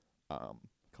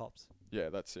 Cops. Yeah,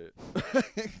 that's it.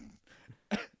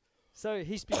 So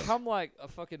he's become like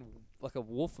a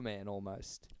wolf man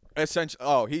almost.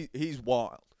 Essentially, he's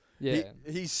wild. Yeah.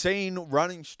 He's seen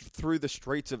running through the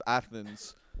streets of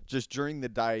Athens, just during the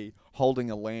day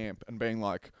holding a lamp and being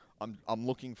like, I'm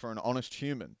looking for an honest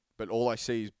human, but all I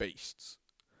see is beasts.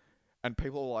 And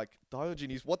people are like,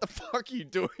 Diogenes, what the fuck are you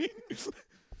doing? He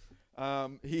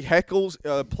heckles.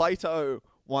 Plato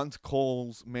once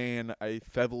calls man a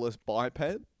featherless biped,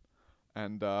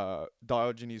 and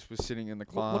Diogenes was sitting in the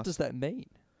class. What does that mean?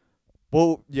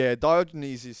 Well, yeah,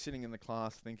 Diogenes is sitting in the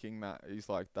class thinking that he's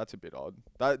like, that's a bit odd.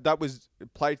 That was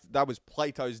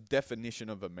Plato's definition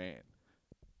of a man.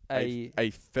 A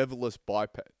featherless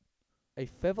biped. A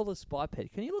featherless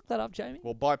biped. Can you look that up, Jamie?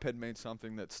 Well, biped means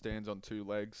something that stands on two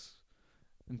legs.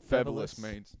 And Featherless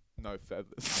means no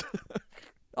feathers.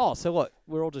 Oh, so what?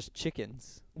 We're all just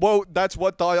chickens. Well, that's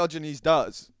what Diogenes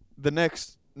does. The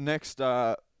next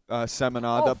seminar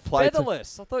that Plato.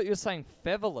 featherless. I thought you were saying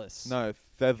featherless. No,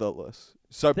 featherless.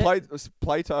 So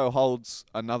Plato holds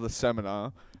another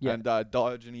seminar, Yeah. and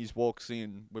Diogenes walks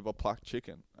in with a plucked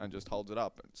chicken and just holds it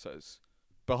up and says,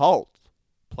 "Behold,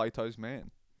 Plato's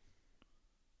man."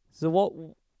 So what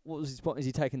was his point? Is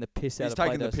he taking the piss out He's of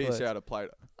taking Plato's the piss words? out of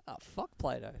Plato. Oh, fuck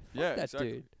Plato. Fuck Yeah, that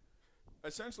exactly. dude.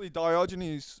 Essentially,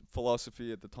 Diogenes'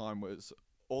 philosophy at the time was,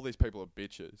 all these people are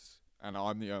bitches, and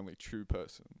I'm the only true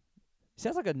person. He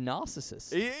sounds like a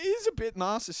narcissist. He is a bit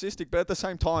narcissistic, but at the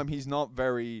same time, he's not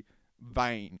very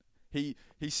vain. He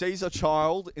sees a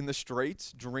child in the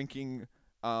streets drinking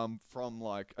from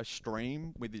like a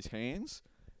stream with his hands,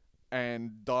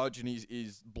 and Diogenes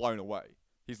is blown away.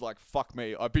 He's like, "Fuck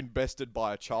me! I've been bested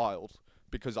by a child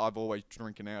because I've always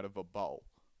drinking out of a bowl."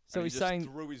 So And he's he just saying.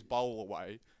 threw his bowl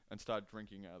away and started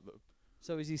drinking out of it.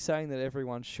 So is he saying that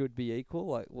everyone should be equal?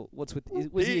 Like, what's with?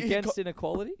 Was he He against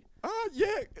inequality?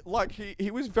 Yeah, like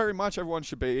he was very much everyone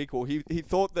should be equal. He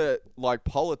thought that like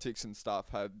politics and stuff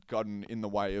had gotten in the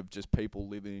way of just people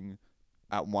living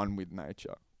at one with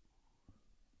nature.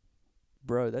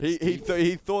 Bro, that's He deep.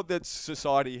 he thought that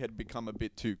society had become a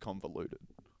bit too convoluted,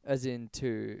 As in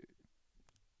to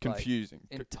Like, confusing.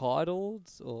 entitled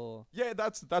or Yeah,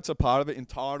 that's a part of it,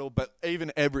 entitled, but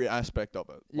even every aspect of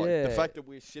it. Like the Yeah. fact that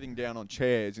we're sitting down on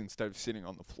chairs instead of sitting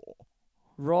on the floor.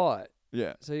 right.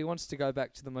 Yeah. So he wants to go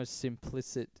back to the most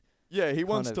simplistic. Yeah, he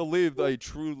wants of- to live a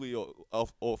truly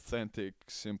authentic,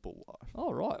 simple life.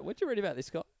 Oh right, what'd you read about this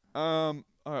guy? I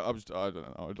don't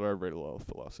know. I read a lot of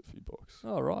philosophy books,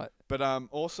 Oh right. but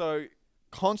also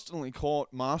constantly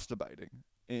caught masturbating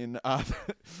in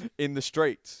in the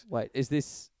streets. Wait, is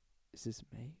this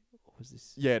me or was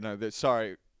this? Yeah, no.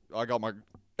 Sorry, I got my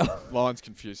lines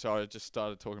confused. So I just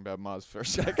started talking about Mars for a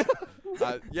second.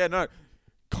 Yeah, no.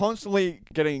 Constantly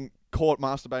getting caught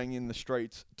masturbating in the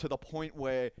streets to the point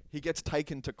where he gets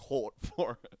taken to court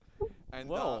for it. And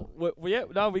Well,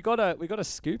 we got a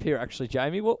scoop here actually,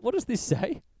 Jamie. What does this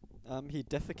say? He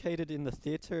defecated in the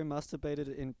theatre,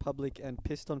 masturbated in public, and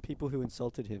pissed on people who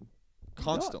insulted him.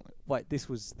 constantly. Wait, this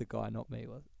was the guy, not me,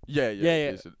 was it? Yeah. Yeah.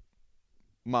 Is it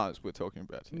Mars we're talking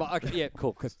about here. Okay, yeah,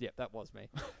 cool. Because that was me.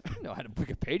 I didn't know I had a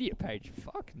Wikipedia page.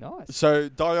 Fuck, nice. So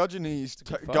Diogenes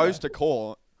It's a good goes photo. to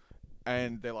court,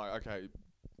 and they're like, "Okay,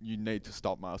 you need to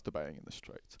stop masturbating in the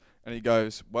streets." And he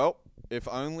goes, "Well, if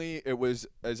only it was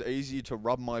as easy to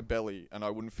rub my belly and I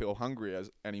wouldn't feel hungry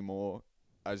anymore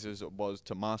as it was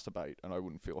to masturbate and I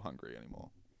wouldn't feel hungry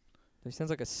anymore." He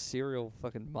sounds like a serial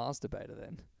fucking masturbator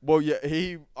then. Well, yeah,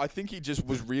 I think he just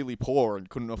was really poor and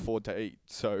couldn't afford to eat,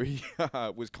 so he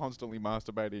was constantly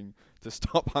masturbating to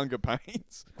stop hunger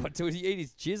pains. What, did he eat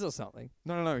his jizz or something?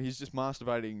 No, he's just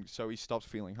masturbating so he stops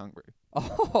feeling hungry.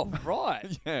 Oh,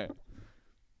 right. Yeah,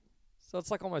 So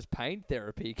it's like almost pain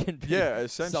therapy can be yeah,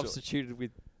 essentially. substituted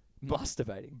with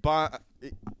masturbating. But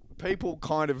people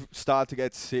kind of start to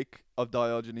get sick of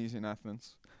Diogenes in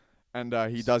Athens, and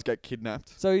he does get kidnapped.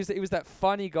 So he was that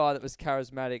funny guy that was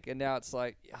charismatic, and now it's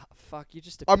like, fuck, you're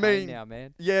just a I pain mean, now,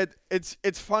 man. Yeah, it's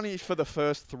funny for the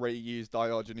first 3 years,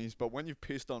 Diogenes, but when you've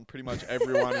pissed on pretty much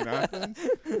everyone in Athens,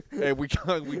 we get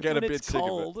When a bit it's sick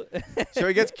cold. of it. So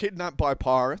he gets kidnapped by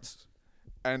pirates,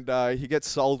 and he gets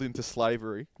sold into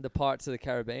slavery. The Pirates of the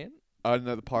Caribbean. I don't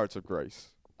know, the Pirates of Greece.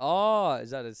 Oh,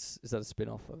 is that a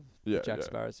spin-off of Yeah, the Jack yeah.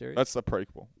 Sparrow series? That's the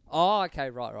prequel. Oh,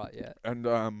 okay, right, yeah.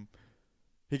 And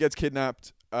he gets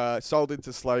kidnapped, sold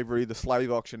into slavery. The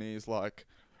slave auctioneer's like,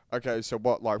 "Okay, so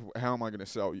what? Like, how am I going to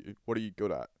sell you? What are you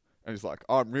good at?" And he's like,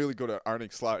 "Oh, I'm really good at owning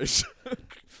slaves."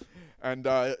 And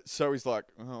so he's like,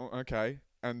 "Oh, okay,"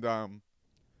 and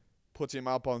puts him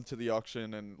up onto the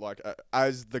auction. And like,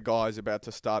 as the guy's about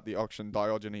to start the auction,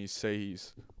 Diogenes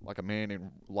sees like a man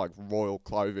in like royal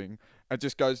clothing and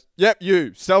just goes, "Yep,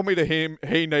 you sell me to him.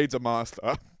 He needs a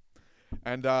master."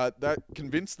 And that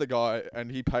convinced the guy,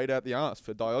 and he paid out the ass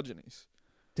for Diogenes.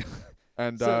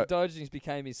 And So Diogenes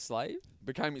became his slave?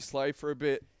 became his slave for a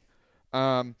bit.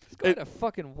 He's got a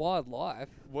fucking wild life.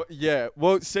 Yeah.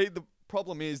 Well, see, the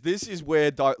problem is this is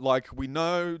where we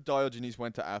know Diogenes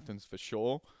went to Athens for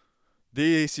sure.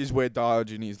 This is where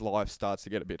Diogenes' life starts to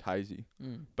get a bit hazy.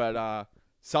 But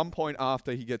some point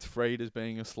after he gets freed as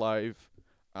being a slave,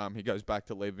 he goes back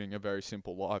to living a very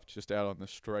simple life just out on the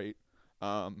street.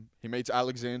 He meets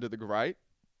Alexander the Great.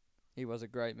 He was a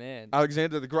great man.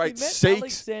 Alexander the Great He met seeks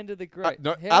Alexander the Great.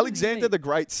 no, How did he Alexander meet? the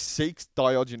Great seeks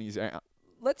Diogenes out.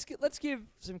 Let's give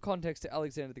some context to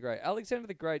Alexander the Great. Alexander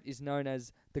the Great is known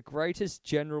as the greatest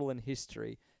general in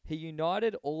history. He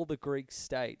united all the Greek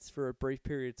states for a brief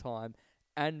period of time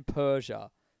and Persia,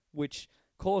 which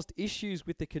caused issues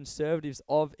with the conservatives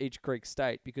of each Greek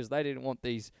state because they didn't want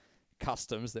these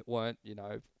customs that weren't,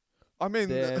 I mean,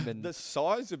 them and- the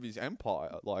size of his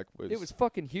empire, was it was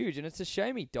fucking huge. And it's a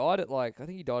shame he died at I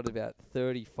think he died at about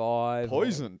 35. or-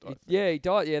 poisoned. I think. Yeah, he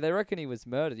died. Yeah, they reckon he was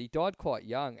murdered. He died quite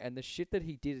young, and the shit that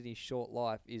he did in his short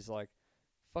life is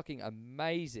fucking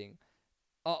amazing.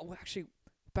 Oh, well, actually,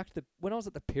 back to when I was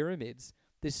at the pyramids,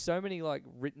 there's so many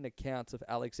written accounts of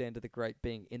Alexander the Great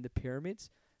being in the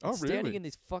pyramids. Oh, Standing really? in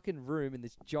this fucking room in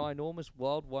this ginormous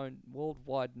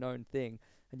worldwide known thing,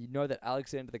 and you know that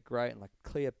Alexander the Great and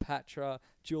Cleopatra,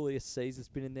 Julius Caesar's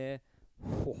been in there.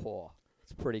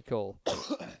 It's pretty cool.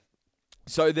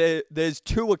 So there's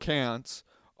two accounts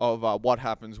of what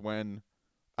happens when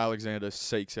Alexander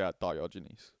seeks out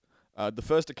Diogenes. The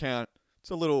first account, it's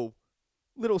a little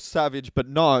savage, but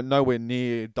nowhere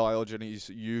near Diogenes'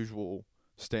 usual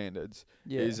standards.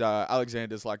 Yeah. Is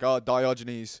Alexander's like, oh,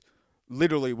 Diogenes,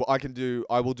 literally,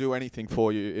 I will do anything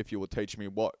for you if you will teach me.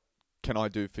 What can I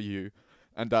do for you?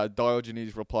 And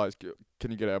Diogenes replies,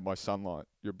 can you get out of my sunlight?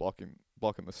 You're blocking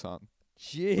the sun.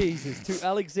 Jesus, to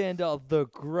Alexander the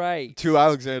Great. To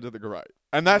Alexander the Great.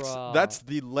 And Bruh. that's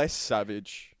the less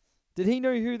savage. Did he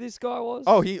know who this guy was?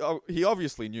 Oh, he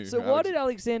obviously knew. So why did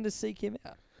Alexander seek him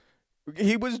out?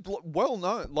 he was well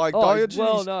known? He's Diogenes,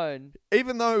 well known.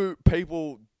 even though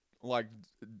people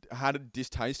had a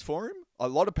distaste for him, a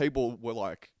lot of people were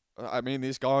like, I mean,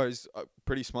 this guy is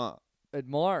pretty smart.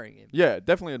 Admiring him. Yeah,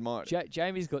 definitely admired.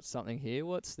 Jamie's got something here.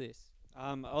 What's this?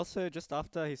 Also, just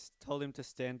after told him to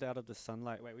stand out of the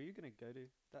sunlight. Wait, were you gonna go to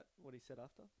that? What he said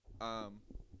after?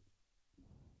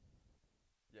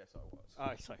 Yes, I was.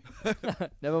 Oh, sorry.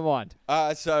 Never mind.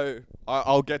 So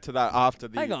I'll get to that after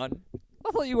the. Hang on.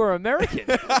 I thought you were American.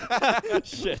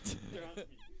 Shit.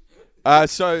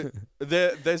 So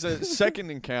there's a second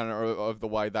encounter of the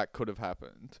way that could have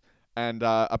happened, and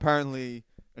apparently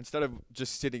instead of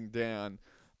just sitting down,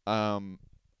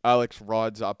 Alex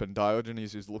rides up and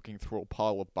Diogenes is looking through a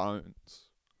pile of bones,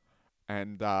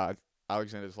 and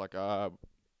Alexander's like,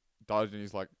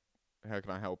 Diogenes like, how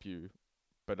can I help you?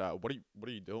 But what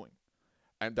are you doing?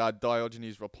 And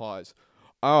Diogenes replies,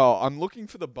 oh, I'm looking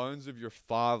for the bones of your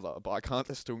father, but I can't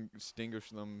distinguish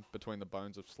them between the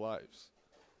bones of slaves.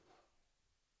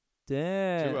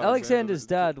 Damn. To Alexander's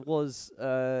Alexander, dad was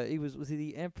was he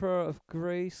the emperor of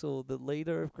Greece or the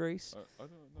leader of Greece? I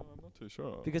don't know. I'm not too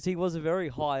sure. Because he was a very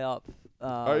high up he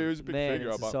was a big man figure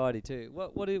in up. society too.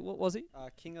 What was he?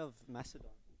 King of Macedon.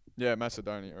 Yeah,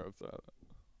 Macedonia of the.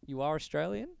 You are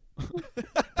Australian?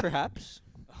 Perhaps.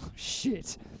 Oh,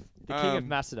 shit. The king of Um,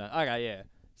 Macedon. Okay, yeah.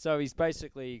 So he's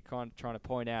basically kind of trying to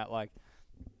point out,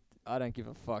 I don't give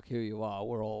a fuck who you are.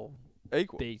 We're all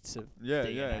Equal. beats of Yeah,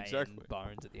 DNA yeah, exactly. and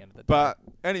bones at the end of the day. But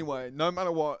anyway, no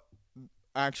matter what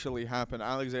actually happened,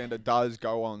 Alexander does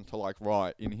go on to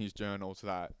write in his journals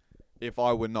that if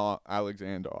I were not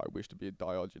Alexander, I wish to be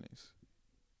Diogenes.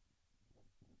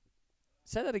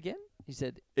 Say that again? He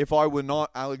said, If I were not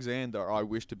Alexander, I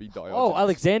wish to be Diogenes. oh,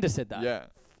 Alexander said that. Yeah.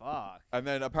 Fuck. And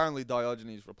then apparently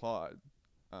Diogenes replied,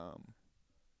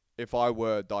 if I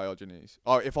were Diogenes,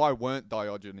 if I weren't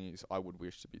Diogenes, I would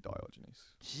wish to be Diogenes.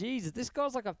 Jesus, this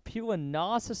guy's like a pure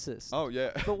narcissist. Oh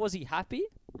yeah. But was he happy?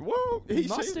 Well, he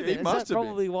must have he been. Is must that have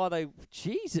probably why they...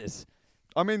 Jesus. been.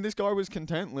 I mean, this guy was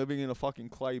content living in a fucking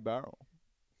clay barrel,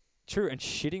 True, and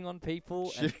shitting on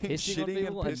people, and Shitting- pissing on shitting and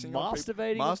people, and pissing on people,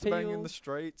 masturbating on masturbating people. in the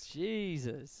streets.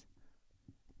 Jesus.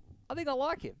 I think I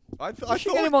like him. I We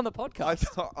should get him on the podcast. I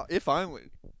thought, if only.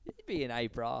 He'd be an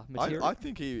A-bra material. I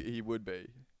think he would be.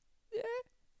 Yeah.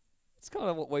 It's kind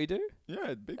of what we do.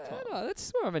 Yeah, big time. No,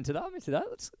 that's where I'm into that. I'm into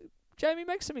that. Jamie,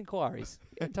 make some inquiries.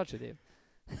 Get in touch with him.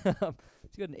 He's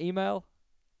got an email.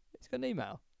 He's got an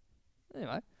email.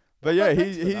 Anyway. But yeah,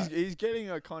 thanks for he's getting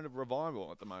a kind of revival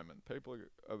at the moment. People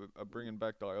are bringing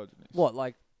back Diogenes. What,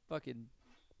 like fucking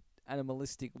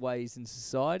animalistic ways in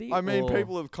society? I mean, or-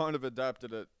 people have kind of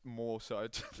adapted it more so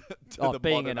to the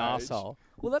being modern an age. asshole.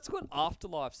 Well, that's what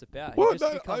Afterlife's about. Well, He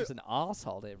just no, becomes an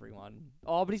arsehole to everyone.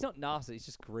 Oh, but he's not nasty. He's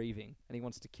just grieving, and he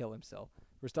wants to kill himself.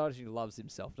 Whereas Diogenes loves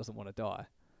himself, doesn't want to die.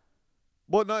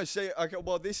 Well, no, see, okay,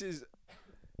 well, this is...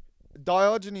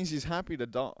 Diogenes is happy to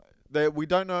die. We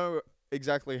don't know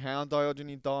exactly how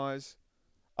Diogenes dies.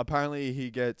 Apparently, he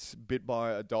gets bit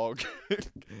by a dog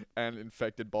and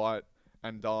infected by it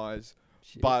and dies.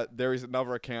 Shit. But there is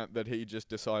another account that he just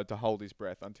decided to hold his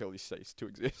breath until he ceased to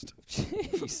exist.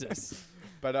 Jesus.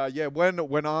 But yeah,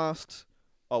 when asked,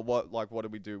 oh, what do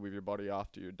we do with your body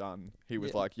after you're done? He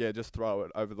was Yeah. like, yeah, just throw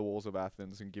it over the walls of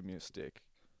Athens and give me a stick.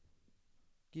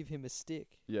 Give him a stick.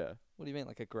 Yeah. What do you mean,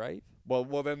 like a grave? Well,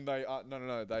 then they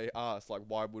no. They asked like,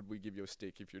 why would we give you a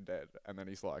stick if you're dead? And then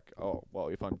he's like, oh, well,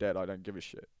 if I'm dead, I don't give a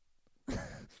shit.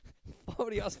 Why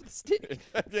would he ask for the stick?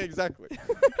 Yeah, exactly.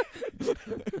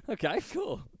 Okay,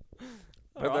 cool.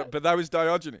 But, Alright. but that was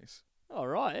Diogenes. All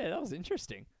right, yeah, that was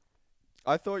interesting.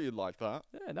 I thought you'd like that.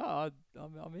 Yeah, no,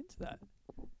 I'm into that.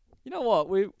 You know what?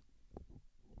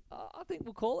 I think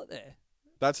we'll call it there.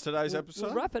 That's today's We'll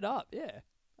episode. wrap it up.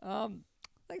 Yeah.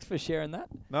 Thanks for sharing that.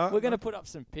 No, We're going to put up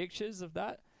some pictures of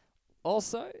that.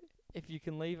 Also, if you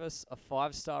can leave us a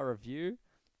 5-star review,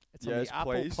 it's on Yes, the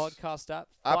Apple please. Podcast app.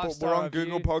 Apple. 5-star We're on review.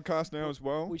 Google Podcast now as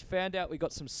well. We found out we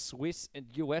got some Swiss and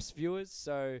US viewers.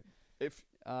 So, If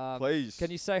Um, please, can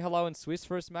you say hello in Swiss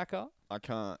for us, Macca? I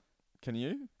can't. Can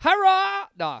you? Hurrah!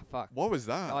 Nah, fuck. What was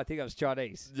that? No, I think that was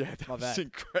Chinese. Yeah, that My was bad.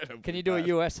 incredible. Can you do a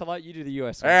US hello? You do the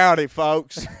US one. Howdy,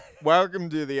 folks. Welcome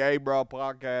to the A-Bra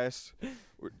Podcast.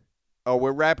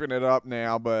 We're wrapping it up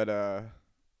now, but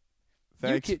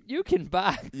thanks. You can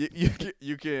buy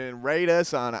You can rate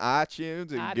us on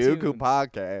iTunes and Google iTunes.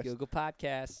 Podcast. Google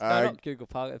Podcasts. Uh, No, not Google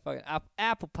Podcast. Fucking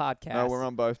Apple Podcasts. No, we're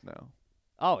on both now.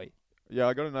 Oh, Yeah,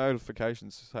 I got a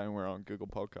notification saying we're on Google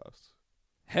Podcasts.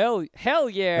 hell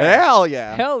yeah. Hell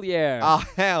yeah! Hell yeah. Oh,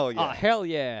 hell Oh, yeah! hell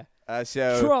yeah.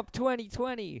 So, Trump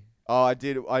 2020. I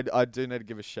do need to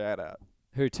give a shout out.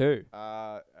 Who to?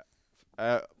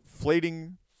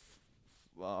 Fleeting.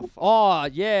 Oh, fuck. Oh,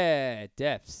 yeah.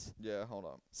 Defs. Yeah, hold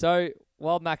on. So,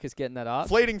 while Mac is getting that up.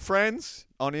 Fleeting Friends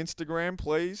on Instagram,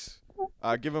 please.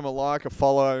 Give him a like, a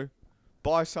follow.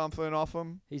 Buy something off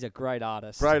him. He's a great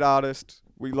artist. Great artist.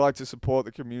 We like to support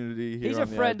the community here He's on a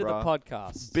the friend of the A-Bra.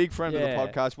 podcast. Big friend of the Yeah.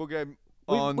 podcast. We'll get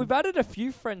on. We've added a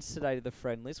few friends today to the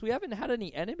friend list. We haven't had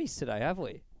any enemies today, have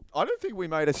we? I don't think we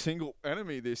made a single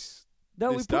enemy this.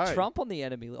 No, This we put day. Trump on the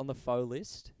enemy on the faux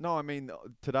list. No, I mean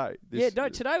today. Yeah, This, no,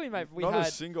 today we not a had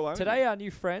single enemy. today our new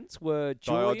friends were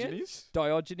Julian,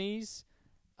 Diogenes.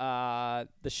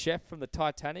 the chef from the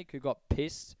Titanic who got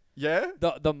pissed, Yeah.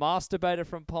 the masturbator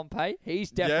from Pompeii.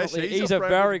 He's Yes, definitely he's a friend of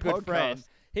very the good friend. podcast.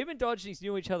 Him and Diogenes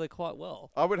knew each other quite well.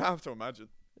 I would have to imagine.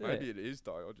 Yeah. Maybe it is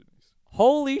Diogenes.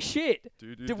 Holy shit!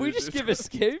 Did Did we just give a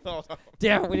scoop? Oh, no.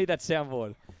 Damn, we need that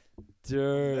soundboard.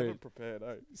 Never Dude. prepared,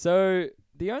 eh? So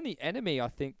the only enemy I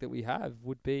think that we have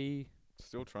would be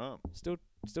Still Trump. still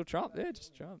Trump. Yeah,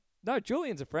 just Trump. No,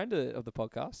 Julian's a friend of the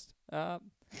podcast.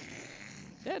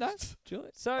 Yeah, no, Julian.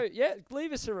 So yeah,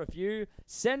 leave us a review.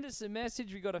 Send us a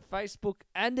message. We got a Facebook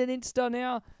and an Insta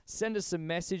now. Send us a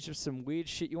message of some weird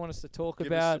shit you want us to talk Give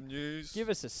about. us some news. Give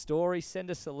us a story. Send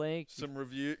us a link. some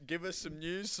review. Give us some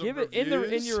news. Some Give it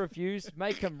reviews. in your reviews.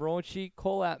 Make them raunchy.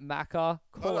 Call out Macca.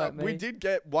 Call out me. We did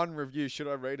get one review. Should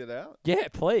I read it out? Yeah,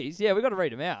 please. Yeah, we got to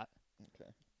read them out.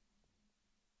 Okay.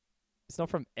 It's not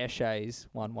from Eshays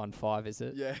 115, is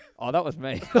it? Yeah. Oh, that was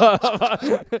me.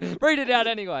 Read it out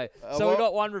anyway. So we well-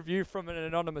 got one review from an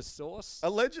anonymous source.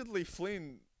 Allegedly,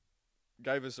 Flynn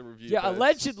gave us a review. Yeah, but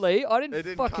allegedly. I it didn't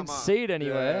didn't fucking come up. see it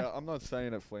anywhere. Yeah, I'm not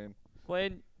saying it, Flynn.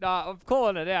 Flynn, nah, I'm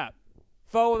calling it out.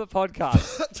 Follow the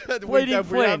podcast. We Bleeding have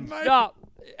Flynn. made- Nah,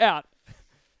 out.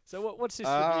 So what's this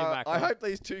review, Mac? I hope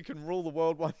these two can rule the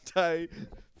world one day.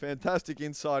 Fantastic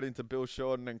insight into Bill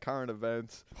Shorten and current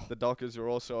events. The Dockers are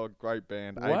also a great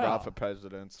band. Wow. A-Bra for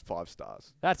presidents, 5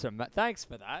 stars. That's thanks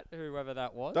for that, whoever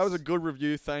that was. That was a good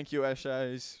review. Thank you,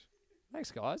 Eshays. Thanks,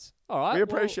 guys. All right. We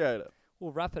appreciate it.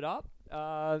 We'll wrap it up.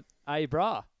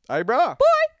 A-Bra. A-Bra. Bye.